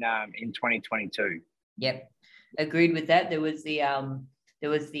in 2022. Yep, agreed with that. There was the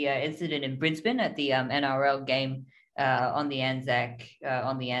incident in Brisbane at the NRL game on the Anzac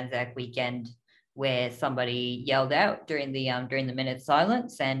weekend, where somebody yelled out during the minute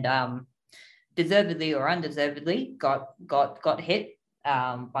silence and deservedly or undeservedly got hit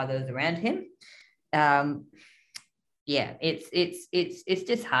by those around him. It's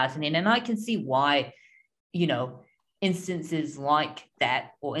disheartening, and I can see why, instances like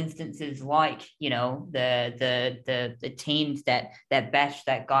that, or instances like, the teams that bashed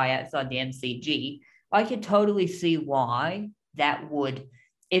that guy outside the MCG, I could totally see why that would,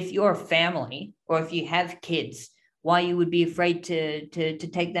 if you're a family or if you have kids, why you would be afraid to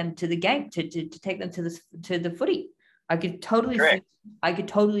take them to the game, to take them to the footy. I could totally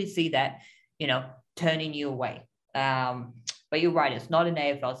see that, turning you away. But you're right, it's not an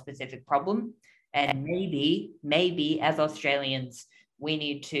AFL specific problem. And maybe as Australians, we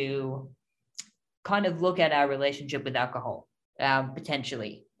need to kind of look at our relationship with alcohol,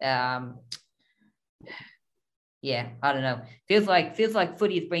 potentially. I don't know. Feels like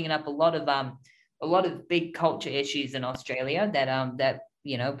footy is bringing up a lot of big culture issues in Australia that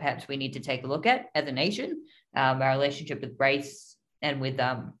perhaps we need to take a look at as a nation. Our relationship with race and with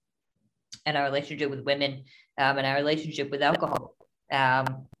and our relationship with women, and our relationship with alcohol.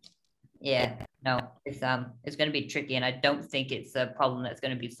 Yeah, no, it's going to be tricky, and I don't think it's a problem that's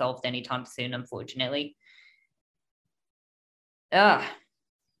going to be solved anytime soon, unfortunately.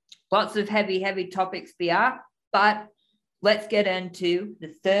 Lots of heavy topics, BR, but let's get into the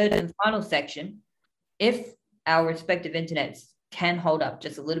third and final section. If our respective internets can hold up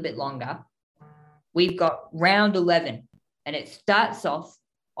just a little bit longer, we've got round 11, and it starts off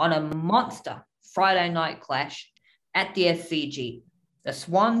on a monster Friday night clash at the SCG. The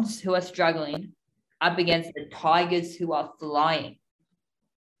Swans, who are struggling, up against the Tigers, who are flying.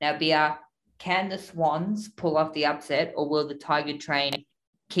 Now, BR, can the Swans pull off the upset, or will the Tiger train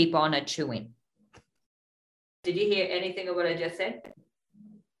keep on a chewing? Did you hear anything of what I just said?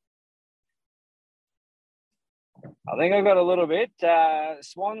 I think I got a little bit.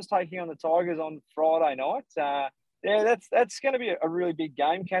 Swans taking on the Tigers on Friday night. Yeah, that's going to be a really big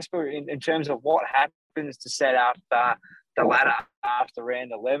game, Casper, in terms of what happens to set up the ladder after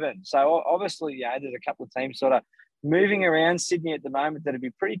round 11. So obviously, there's a couple of teams sort of moving around Sydney at the moment that'd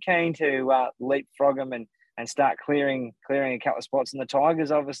be pretty keen to leapfrog them and start clearing a couple of spots. And the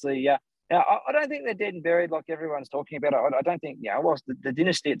Tigers, obviously, now, I don't think they're dead and buried like everyone's talking about. I don't think, whilst the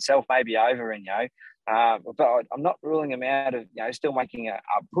dynasty itself may be over and, but I'm not ruling them out of, still making a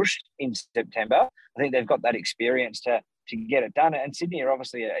push in September. I think they've got that experience to get it done. And Sydney are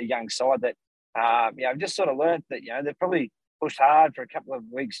obviously a young side that, I've just sort of learned that, they've probably pushed hard for a couple of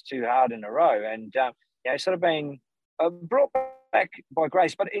weeks too hard in a row and, sort of being brought back by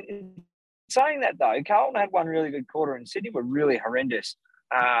grace. But in saying that, though, Carlton had one really good quarter and Sydney were really horrendous.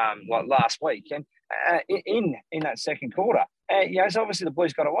 Like last week, and in that second quarter, so obviously the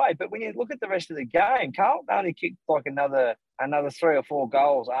boys got away. But when you look at the rest of the game, Carlton only kicked like another 3 or 4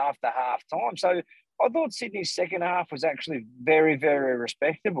 goals after half time. So I thought Sydney's second half was actually very, very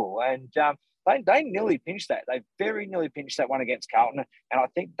respectable, and they nearly pinched that. They very nearly pinched that one against Carlton, and I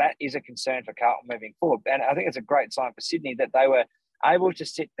think that is a concern for Carlton moving forward. And I think it's a great sign for Sydney that they were able to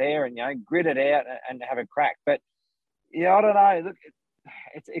sit there and grit it out and have a crack. But I don't know. Look.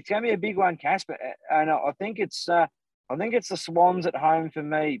 It's going to be a big one, Casper, and I think it's the Swans at home for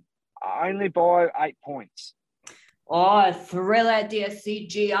me, only by 8 points. Oh, thrill at the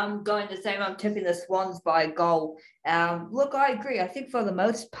SCG. I'm going the same. I'm tipping the Swans by a goal. Look, I agree. I think for the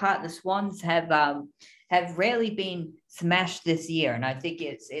most part, the Swans have rarely been smashed this year, and I think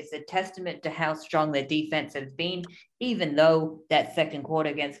it's a testament to how strong their defense has been. Even though that second quarter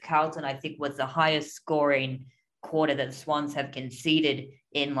against Carlton, I think, was the highest scoring quarter that the Swans have conceded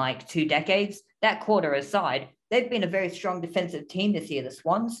in like 2 decades. That quarter aside, they've been a very strong defensive team this year, the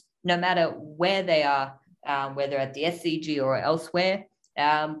Swans, no matter where they are, whether at the SCG or elsewhere.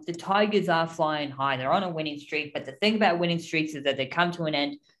 The Tigers are flying high. They're on a winning streak, but the thing about winning streaks is that they come to an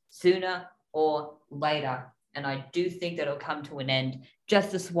end sooner or later. And I do think that it'll come to an end.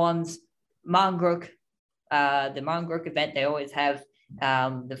 Just the Swans, Marngrook, the Marngrook event, they always have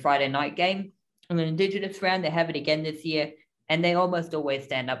the Friday night game. In the Indigenous round, they have it again this year, and they almost always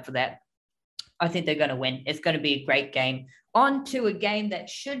stand up for that. I think they're going to win. It's going to be a great game. On to a game that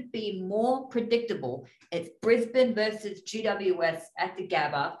should be more predictable. It's Brisbane versus GWS at the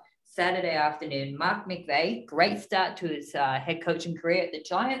Gabba, Saturday afternoon. Mark McVeigh, great start to his head coaching career at the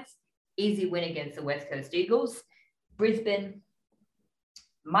Giants. Easy win against the West Coast Eagles. Brisbane,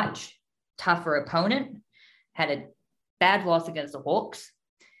 much tougher opponent, had a bad loss against the Hawks.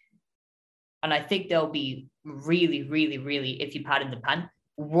 And I think they'll be really, really, really, if you pardon the pun,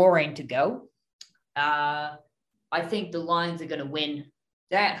 roaring to go. I think the Lions are going to win.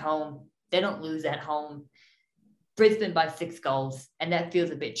 They're at home. They don't lose at home. Brisbane by 6 goals, and that feels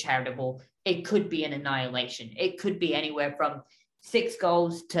a bit charitable. It could be an annihilation. It could be anywhere from 6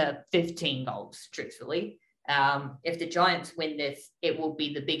 goals to 15 goals, truthfully. If the Giants win this, it will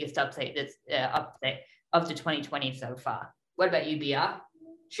be the biggest upset of the 2020 so far. What about you, BR?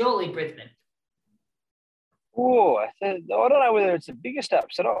 Surely Brisbane. Oh, I don't know whether it's the biggest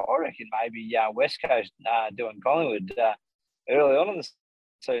upset. I reckon maybe West Coast doing Collingwood early on in the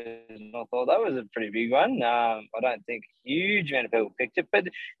season. I thought that was a pretty big one. I don't think a huge amount of people picked it. But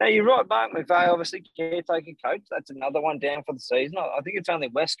no, you're right, Mark McVeigh, obviously caretaker coach. That's another one down for the season. I think it's only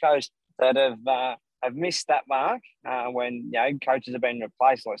West Coast that have missed that mark when coaches have been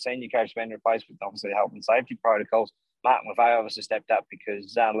replaced, like senior coaches have been replaced with obviously health and safety protocols. Mark McVeigh obviously stepped up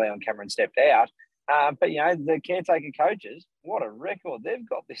because Leon Cameron stepped out. But, the caretaker coaches, what a record they've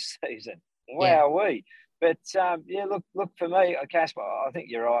got this season. Wowee. But, look, for me, Casper, I think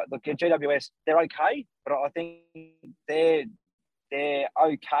you're right. Look, at GWS, they're okay, but I think they're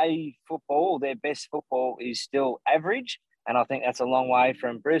okay football. Their best football is still average, and I think that's a long way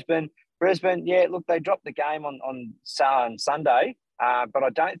from Brisbane. Brisbane, look, they dropped the game on Sunday but I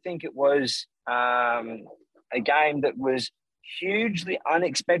don't think it was a game that was hugely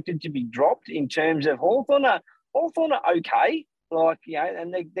unexpected to be dropped in terms of Hawthorn are okay. Like, you know,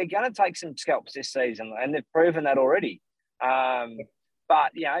 and they're going to take some scalps this season, and they've proven that already.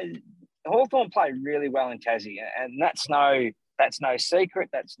 But, you know, Hawthorn played really well in Tassie, and that's no secret.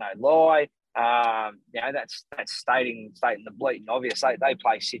 That's no lie. You know, that's stating the bleating obvious. They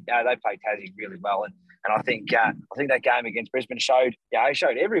play Tassie really well, and I think that game against Brisbane showed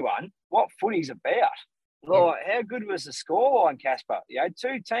everyone what footy's about. Like, how good was the scoreline, Casper? You know,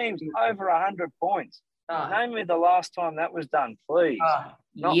 two teams over 100 points. Name me the last time that was done, please.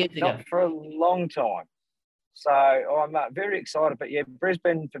 Years ago. Not for a long time. So I'm very excited. But, yeah,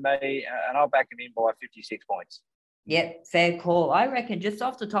 Brisbane for me, and I'll back them in by 56 points. Yep, fair call. I reckon, just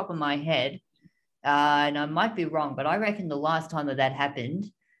off the top of my head, and I might be wrong, but I reckon the last time that happened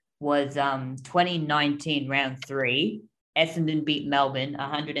was 2019 round 3. Essendon beat Melbourne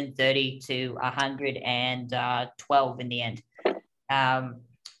 130 to 112 in the end.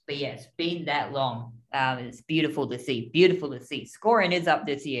 But yeah, it's been that long. It's beautiful to see. Scoring is up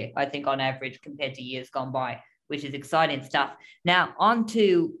this year, I think, on average compared to years gone by, which is exciting stuff. Now, on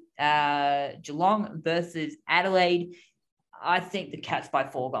to Geelong versus Adelaide. I think the Cats by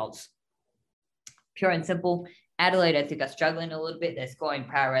 4 goals. Pure and simple. Adelaide, I think, are struggling a little bit. Their scoring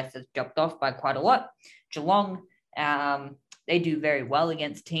prowess has dropped off by quite a lot. Geelong, they do very well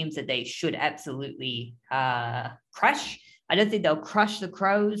against teams that they should absolutely crush. I don't think they'll crush the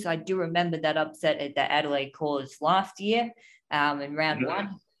Crows. I do remember that upset that Adelaide caused last year in round 1.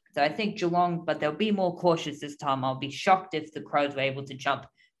 So I think Geelong, but they'll be more cautious this time. I'll be shocked if the Crows were able to jump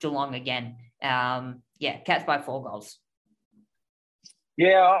Geelong again. Cats by 4 goals.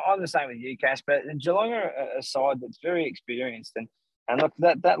 Yeah, I'm the same with you, Cass. But Geelong are a side that's very experienced, and look,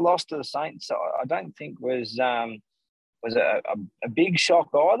 that loss to the Saints, I don't think was a big shock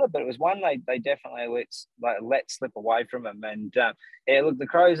either. But it was one they definitely let slip away from them. And look, the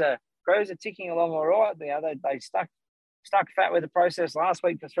Crows are ticking along all right. You know, they stuck fat with the process last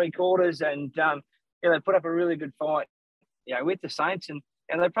week for 3 quarters, and they put up a really good fight, you know, with the Saints, and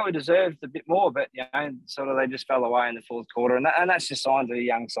they probably deserved a bit more, but, you know, sort of they just fell away in the 4th quarter. And that's just signs of a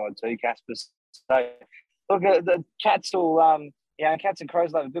young side too, Casper. So, look, the Cats will, Cats and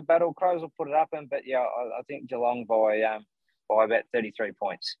Crows will have a good battle. Crows will put it up, but, yeah, I think Geelong by about 33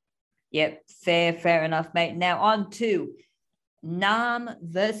 points. Yep, fair enough, mate. Now on to Nam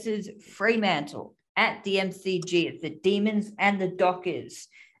versus Fremantle at the MCG. It's the Demons and the Dockers.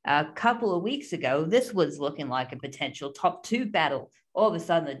 A couple of weeks ago, this was looking like a potential top 2 battle. All of a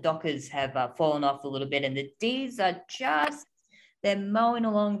sudden, the Dockers have fallen off a little bit, and the D's are they're mowing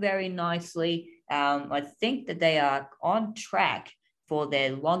along very nicely. I think that they are on track for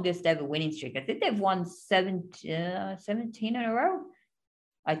their longest ever winning streak. I think they've won 17 in a row.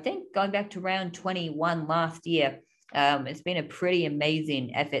 I think going back to round 21 last year. It's been a pretty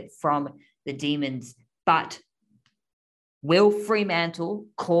amazing effort from the Demons, but will Fremantle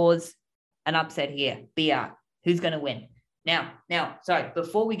cause an upset here? BR, who's going to win? Now, sorry,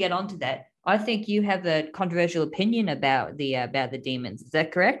 before we get on to that, I think you have a controversial opinion about the Demons. Is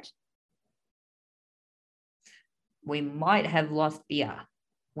that correct? We might have lost BR.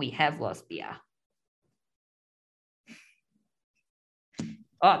 We have lost BR.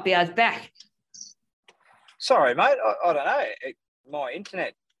 Oh, BR's back. Sorry, mate. I don't know. My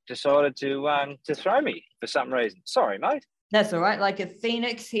internet decided to throw me for some reason. Sorry, mate. That's all right. Like a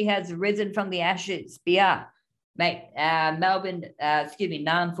phoenix, he has risen from the ashes. BR. Mate,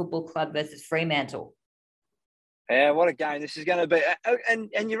 Narn Football Club versus Fremantle. Yeah, what a game this is going to be.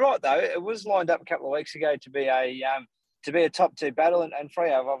 And you're right, though. It was lined up a couple of weeks ago to be a top 2 battle, and Freo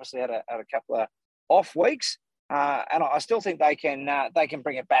have obviously had a couple of off weeks. And I still think they can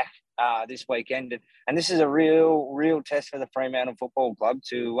bring it back this weekend. And this is a real test for the Fremantle Football Club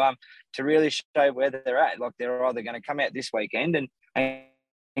to really show where they're at. Like, they're either going to come out this weekend and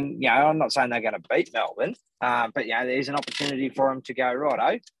you know, I'm not saying they're going to beat Melbourne, but, you know, there's an opportunity for them to go,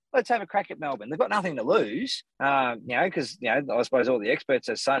 righto, let's have a crack at Melbourne. They've got nothing to lose, you know, because, you know, I suppose all the experts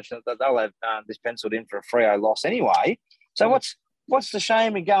are such that they'll have this penciled in for a Freo loss anyway. So what's the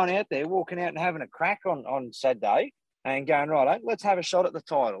shame in going out there, walking out and having a crack on Saturday and going, righto, let's have a shot at the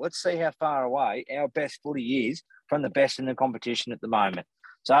title. Let's see how far away our best footy is from the best in the competition at the moment.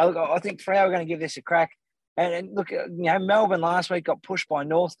 So I think Freo are going to give this a crack. And look, you know, Melbourne last week got pushed by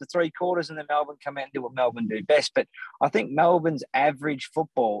North for 3 quarters, and then Melbourne come out and do what Melbourne do best. But I think Melbourne's average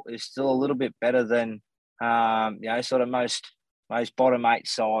football is still a little bit better than, you know, sort of most bottom 8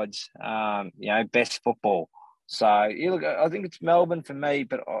 sides, you know, best football. So, yeah, look, I think it's Melbourne for me,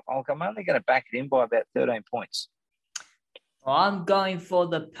 but I'm only going to back it in by about 13 points. I'm going for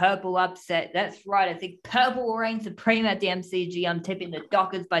the purple upset. That's right. I think purple will reign supreme at the MCG. I'm tipping the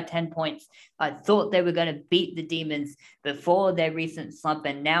Dockers by 10 points. I thought they were going to beat the Demons before their recent slump,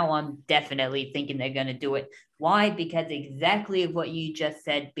 and now I'm definitely thinking they're going to do it. Why? Because exactly of what you just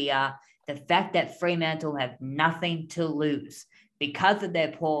said, BR, the fact that Fremantle have nothing to lose because of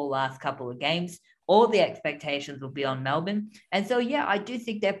their poor last couple of games. All the expectations will be on Melbourne. And so, yeah, I do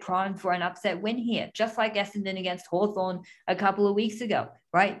think they're primed for an upset win here, just like Essendon against Hawthorn a couple of weeks ago,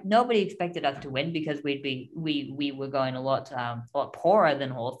 right? Nobody expected us to win because we were going a lot poorer than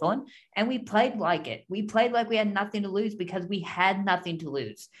Hawthorn, and we played like it. We played like we had nothing to lose because we had nothing to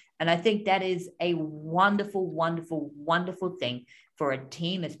lose. And I think that is a wonderful, wonderful, wonderful thing for a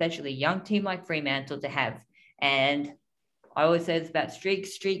team, especially a young team like Fremantle, to have. And I always say it's about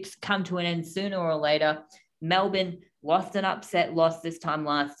streaks. Streaks come to an end sooner or later. Melbourne lost an upset loss this time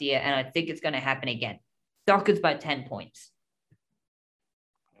last year, and I think it's going to happen again. Dockers by 10 points.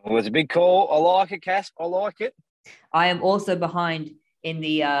 Well, it's a big call. I like it, Cass. I like it. I am also behind in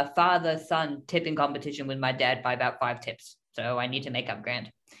the father-son tipping competition with my dad by about 5 tips. So I need to make up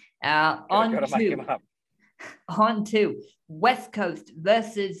ground. On to West Coast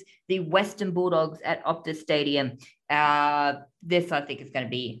versus the Western Bulldogs at Optus Stadium. This, I think, is going to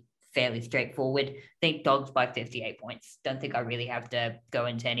be fairly straightforward. I think Dogs by 58 points. Don't think I really have to go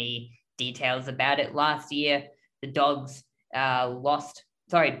into any details about it. Last year, the Dogs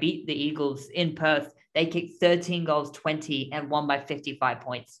beat the Eagles in Perth. They kicked 13 goals, 20, and won by 55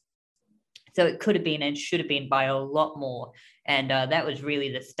 points. So it could have been and should have been by a lot more. And that was really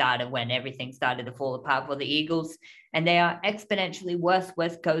the start of when everything started to fall apart for the Eagles. And they are exponentially worse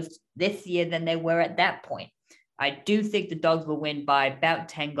West Coast this year than they were at that point. I do think the Dogs will win by about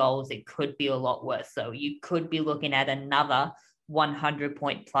 10 goals. It could be a lot worse. So you could be looking at another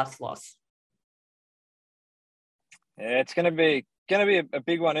 100-point plus loss. Yeah, it's going to be a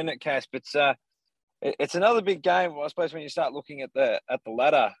big one, isn't it, Cass? But it's another big game, I suppose, when you start looking at the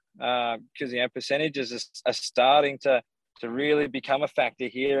ladder, because percentages are starting to really become a factor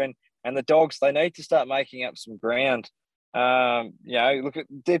here, and the Dogs, they need to start making up some ground. Look at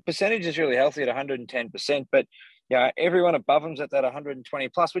the percentage is really healthy at 110%, but everyone above them's at that 120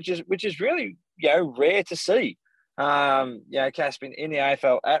 plus, which is really rare to see. Caspin in the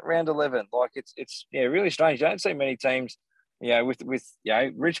AFL at round 11, like it's really strange. You don't see many teams. With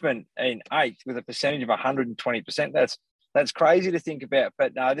Richmond in 8th with a percentage of 120%. That's crazy to think about.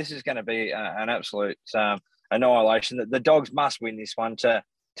 But no, this is going to be an absolute annihilation. The Dogs must win this one to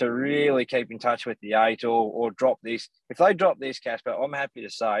really keep in touch with the 8 or drop this. If they drop this, Casper, I'm happy to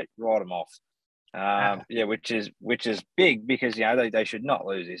say write them off. Which is big because they should not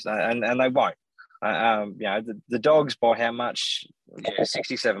lose this, and they won't. The Dogs by how much?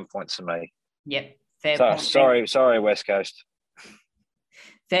 67 points for me. Yep. Fair point, sorry, West Coast.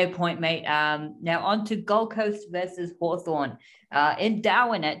 Fair point, mate. Now on to Gold Coast versus Hawthorn in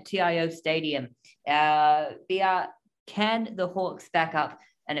Darwin at TIO Stadium. Can the Hawks back up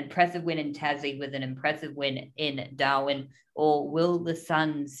an impressive win in Tassie with an impressive win in Darwin, or will the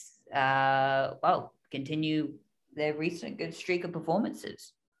Suns, continue their recent good streak of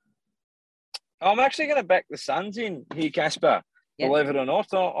performances? I'm actually going to back the Suns in here, Casper. Yep. Believe it or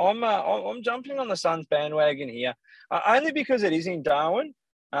not, I'm jumping on the Suns bandwagon here, only because it is in Darwin.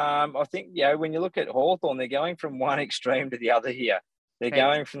 I think when you look at Hawthorn, they're going from one extreme to the other here. They're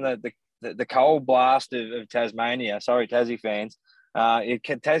going from the cold blast of Tasmania. Sorry, Tassie fans.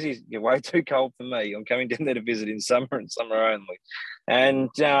 Tassie's way too cold for me. I'm coming down there to visit in summer and summer only, and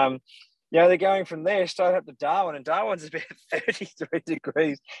they're going from there straight up to Darwin, and Darwin's about 33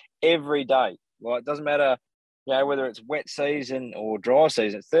 degrees every day. Well, it doesn't matter. Whether it's wet season or dry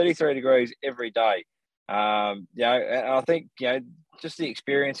season, it's 33 degrees every day. And I think, just the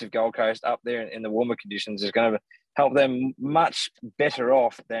experience of Gold Coast up there in the warmer conditions is going to help them much better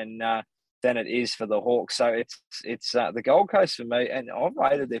off than it is for the Hawks. So it's the Gold Coast for me, and I've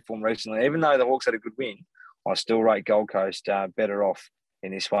rated their form recently. Even though the Hawks had a good win, I still rate Gold Coast better off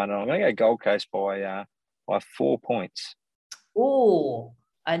in this one. And I'm going to go Gold Coast by 4 points. Oh,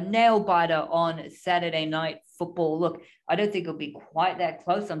 a nail biter on Saturday night football. Look, I don't think it'll be quite that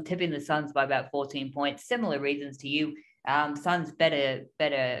close. I'm tipping the Suns by about 14 points. Similar reasons to you. Suns better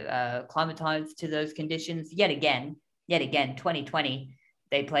acclimatized to those conditions. Yet again, 2020,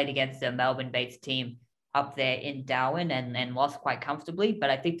 they played against a Melbourne-based team up there in Darwin and lost quite comfortably.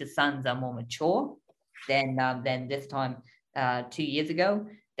 But I think the Suns are more mature than this time 2 years ago.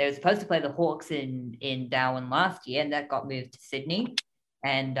 They were supposed to play the Hawks in Darwin last year, and that got moved to Sydney.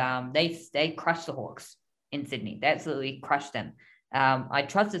 And they crushed the Hawks in Sydney. They absolutely crushed them. I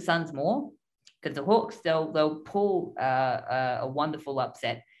trust the Suns more. because the Hawks, they'll pull a wonderful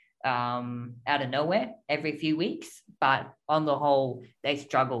upset out of nowhere every few weeks, but on the whole, they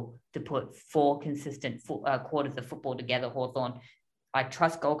struggle to put 4 consistent quarters of football together. Hawthorn, I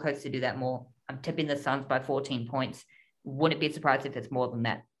trust Gold Coast to do that more. I'm tipping the Suns by 14 points. Wouldn't be surprised if it's more than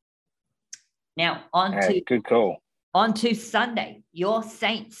that. Now, good call. On to Sunday, your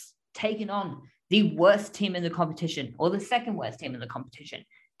Saints taking on the worst team in the competition, or the second worst team in the competition,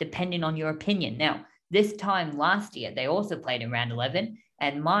 depending on your opinion. Now, this time last year, they also played in round 11,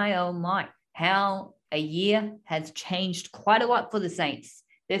 and my, oh my, how a year has changed quite a lot for the Saints.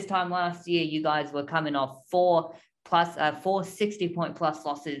 This time last year, you guys were coming off 4 60-point plus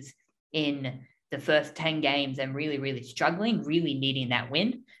losses in the first 10 games and really, really struggling, really needing that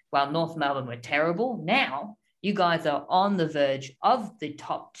win, while North Melbourne were terrible. Now, you guys are on the verge of the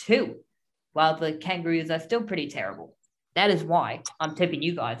top 2, while the Kangaroos are still pretty terrible. That is why I'm tipping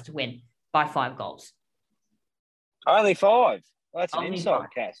you guys to win by 5 goals. Only 5. Well, that's Only an inside,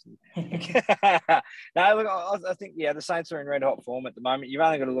 Cass. No, look, I think, the Saints are in red hot form at the moment. You've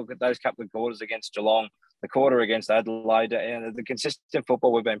only got to look at those couple of quarters against Geelong, the quarter against Adelaide, and the consistent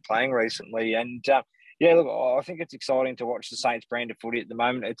football we've been playing recently. And, look, I think it's exciting to watch the Saints brand of footy at the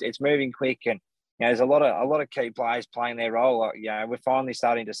moment. It's moving quick, and there's a lot of key players playing their role. We're finally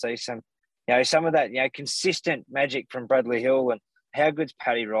starting to see some of that, consistent magic from Bradley Hill, and how good's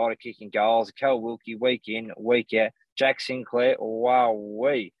Paddy Ryder kicking goals, Cal Wilkie week in, week out, Jack Sinclair,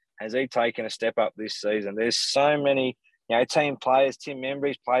 has he taken a step up this season? There's so many, team players. Tim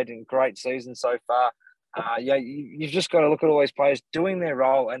Membry's played in great season so far. You've just got to look at all these players doing their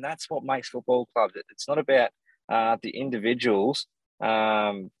role, and that's what makes football clubs. It's not about the individuals.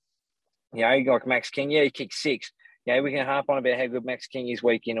 Like Max King, he kicked 6. We can harp on about how good Max King is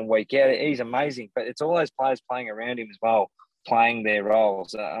week in and week out. He's amazing, but it's all those players playing around him as well, playing their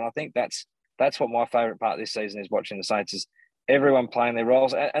roles. And I think that's what my favourite part of this season is, watching the Saints, is everyone playing their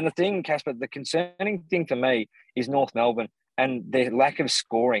roles. And the thing, Casper, the concerning thing for me is North Melbourne and their lack of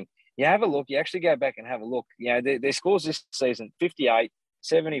scoring. You have a look, you actually go back and have a look. Their scores this season, 58,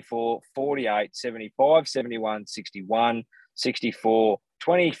 74, 48, 75, 71, 61, 64,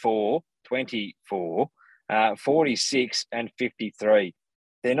 24, 24, 46 and 53.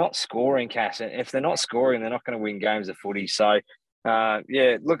 They're not scoring, Cass. And if they're not scoring, they're not going to win games of footy. So,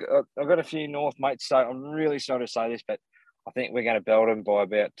 look, I've got a few North mates, so I'm really sorry to say this, but I think we're going to belt them by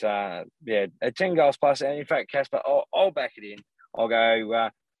about, 10 goals plus. And in fact, Casper, I'll back it in. I'll go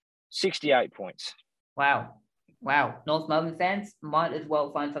 68 points. Wow. North Melbourne fans might as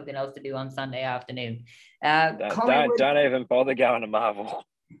well find something else to do on Sunday afternoon. Don't even bother going to Marvel.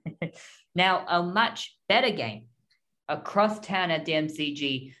 Now, a much better game across town at the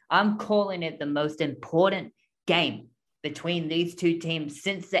MCG. I'm calling it the most important game between these two teams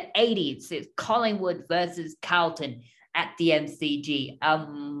since the 80s. It's Collingwood versus Carlton at the MCG, a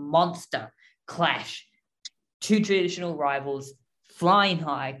monster clash. 2 traditional rivals flying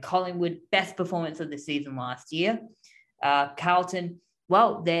high. Collingwood, best performance of the season last year. Carlton,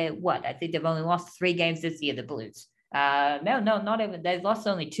 well, I think they've only lost 3 games this year, the Blues. No, not even. They've lost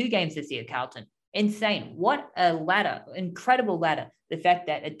only 2 games this year, Carlton. Insane. What a ladder. Incredible ladder. The fact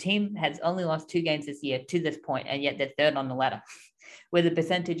that a team has only lost 2 games this year to this point, and yet they're third on the ladder with a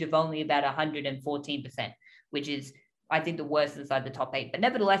percentage of only about 114%, which is, I think, the worst inside the top 8. But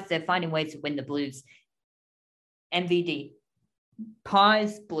nevertheless, they're finding ways to win the Blues. MVD.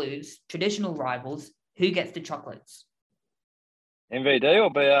 Pies, Blues, traditional rivals. Who gets the chocolates? MVD or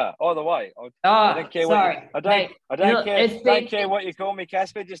BR? Either way. I don't care. Sorry. I don't care what you call me,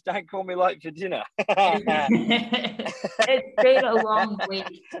 Casper. Just don't call me late for dinner. It's been a long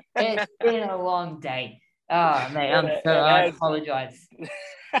week. It's been a long day. Oh, mate, I apologize.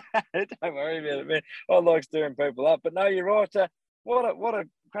 Don't worry about it, man. I like stirring people up. But no, you're right. What a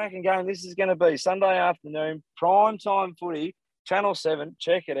cracking game this is going to be. Sunday afternoon, prime time footy, Channel 7.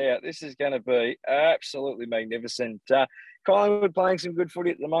 Check it out. This is going to be absolutely magnificent. Collingwood playing some good footy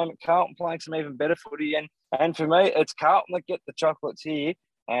at the moment. Carlton playing some even better footy. And for me, it's Carlton that get the chocolates here.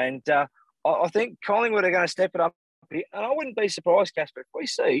 And I think Collingwood are going to step it up here. And I wouldn't be surprised, Casper, if we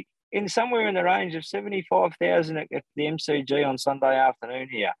see in somewhere in the range of 75,000 at the MCG on Sunday afternoon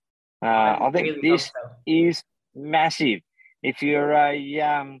here. I think really this is massive. If you're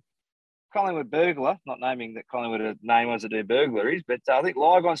a Collingwood burglar, not naming that Collingwood are named ones that do burglaries, but I think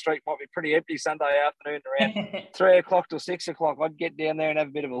Lygon Street might be pretty empty Sunday afternoon around 3 o'clock till 6 o'clock. I'd get down there and have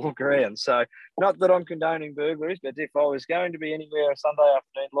a bit of a look around. So not that I'm condoning burglaries, but if I was going to be anywhere Sunday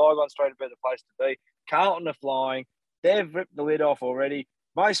afternoon, Lygon Street would be the place to be. Carlton are flying. They've ripped the lid off already.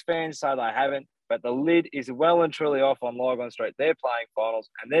 Most fans say they haven't, but the lid is well and truly off on Lygon Street. They're playing finals,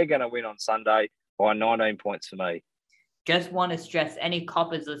 and they're going to win on Sunday by 19 points for me. Just want to stress any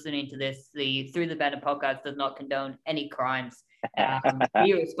coppers listening to this, the Through the Banner podcast does not condone any crimes.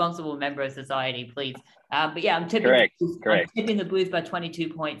 Be a responsible member of society, please. But yeah, I'm tipping the Blues by 22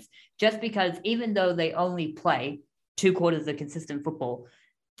 points, just because even though they only play 2 quarters of consistent football,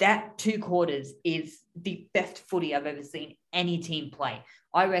 that 2 quarters is the best footy I've ever seen any team play.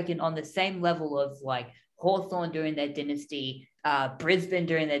 I reckon on the same level of like Hawthorn during their dynasty, Brisbane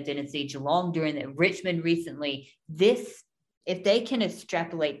during their dynasty, Geelong during their Richmond recently. If they can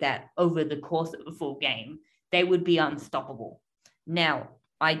extrapolate that over the course of a full game, they would be unstoppable. Now,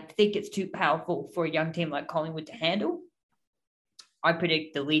 I think it's too powerful for a young team like Collingwood to handle. I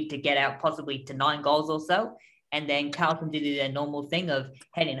predict the lead to get out possibly to 9 goals or so, and then Carlton to do their normal thing of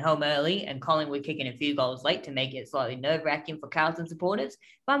heading home early and Collingwood kicking a few goals late to make it slightly nerve-wracking for Carlton supporters.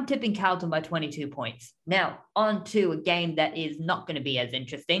 But I'm tipping Carlton by 22 points. Now, on to a game that is not going to be as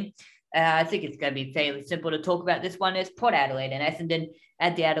interesting. I think it's going to be fairly simple to talk about. This one is Port Adelaide and Essendon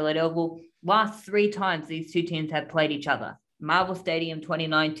at the Adelaide Oval. Last 3 times these 2 teams have played each other. Marvel Stadium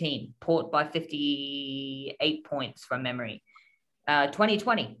 2019, Port by 58 points from memory.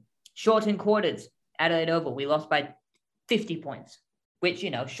 2020, shortened quarters, Adelaide Oval, we lost by 50 points, which,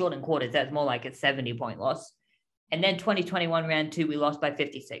 shortened quarters, that's more like a 70-point loss. And then 2021 round 2, we lost by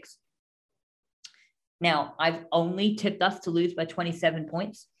 56. Now, I've only tipped us to lose by 27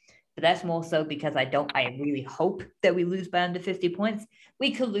 points, but that's more so because I really hope that we lose by under 50 points. We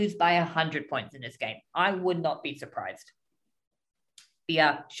could lose by 100 points in this game. I would not be surprised. But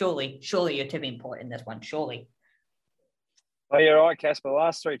yeah, surely you're tipping Port in this one, surely. Oh, you're right, Casper. The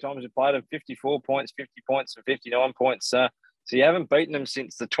last 3 times you played them, 54 points, 50 points, and 59 points. So you haven't beaten them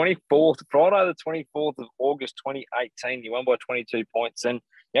since the 24th, Friday, the 24th of August, 2018. You won by 22 points, and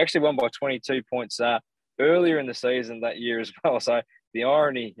you actually won by 22 points earlier in the season that year as well. So the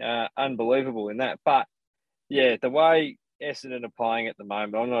irony, unbelievable in that. But yeah, the way Essendon are playing at the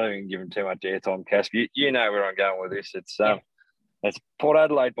moment, I'm not even giving too much airtime, Casper. You know where I'm going with this. It's Port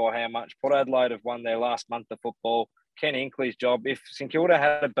Adelaide by how much? Port Adelaide have won their last month of football. Ken Hinkley's job. If St Kilda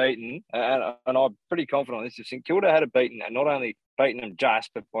had beaten, and I'm pretty confident on this, if St Kilda had beaten, and not only beaten them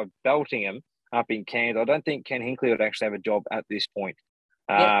just, but by belting them up in Cairns, I don't think Ken Hinkley would actually have a job at this point.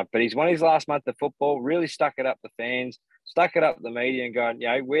 But he's won his last month of football, really stuck it up the fans, stuck it up the media, and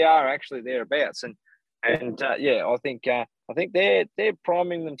going, we are actually thereabouts. And I think they're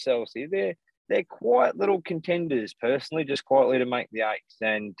priming themselves here. They're quiet little contenders, personally, just quietly to make the 8s.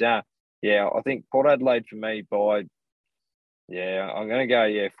 And I think Port Adelaide for me by. Yeah, I'm going to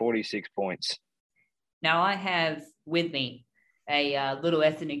go, 46 points. Now, I have with me a little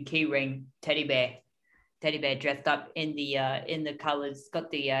Essendon keyring teddy bear dressed up in the colours,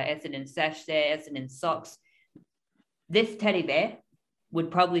 got the Essendon sash there, Essendon socks. This teddy bear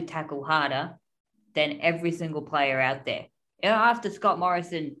would probably tackle harder than every single player out there. After Scott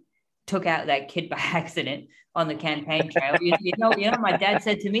Morrison took out that kid by accident on the campaign trail, my dad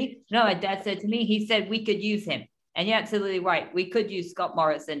said to me, he said we could use him. And you're absolutely right. We could use Scott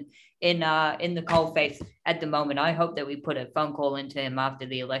Morrison in the coalface at the moment. I hope that we put a phone call into him after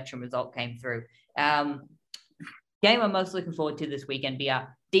the election result came through. Game I'm most looking forward to this weekend be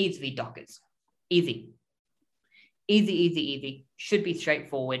Deeds v Dockers. Easy. Should be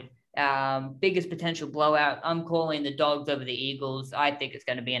straightforward. Biggest potential blowout. I'm calling the Dogs over the Eagles. I think it's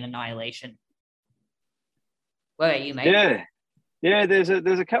going to be an annihilation. What about you, mate? Yeah. There's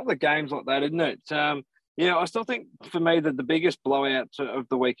a couple of games like that, isn't it? I still think for me that the biggest blowout of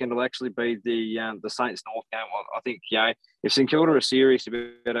the weekend will actually be the Saints North game. I think if St Kilda are serious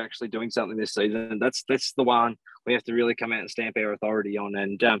about actually doing something this season, that's the one we have to really come out and stamp our authority on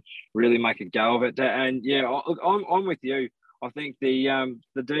and really make a go of it. And I'm with you. I think the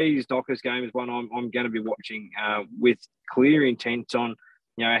D's Dockers game is one I'm going to be watching with clear intent on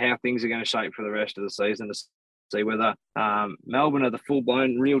how things are going to shape for the rest of the season to see whether Melbourne are the full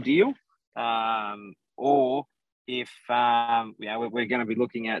blown real deal. Or if we're going to be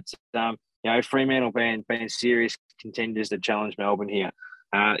looking at Fremantle being serious contenders to challenge Melbourne here.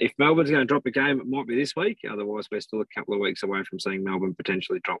 If Melbourne's going to drop a game, it might be this week. Otherwise, we're still a couple of weeks away from seeing Melbourne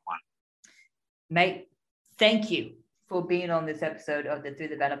potentially drop one. Mate, thank you for being on this episode of the Through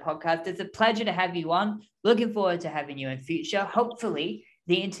the Banner podcast. It's a pleasure to have you on. Looking forward to having you in future. Hopefully,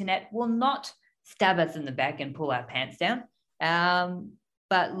 the internet will not stab us in the back and pull our pants down.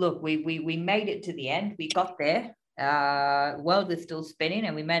 But look, we made it to the end. We got there. World is still spinning,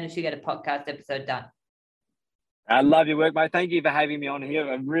 and we managed to get a podcast episode done. I love your work, mate. Thank you for having me on here.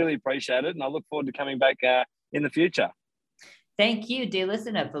 I really appreciate it, and I look forward to coming back in the future. Thank you, dear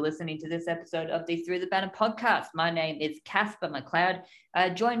listener, for listening to this episode of the Through the Banner podcast. My name is Casper McLeod.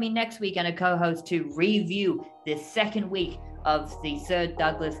 Join me next week and a co-host to review the second week of the Sir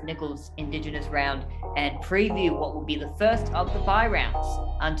Douglas Nicholls Indigenous round and preview what will be the first of the bye rounds.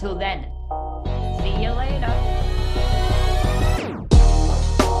 Until then, see you later.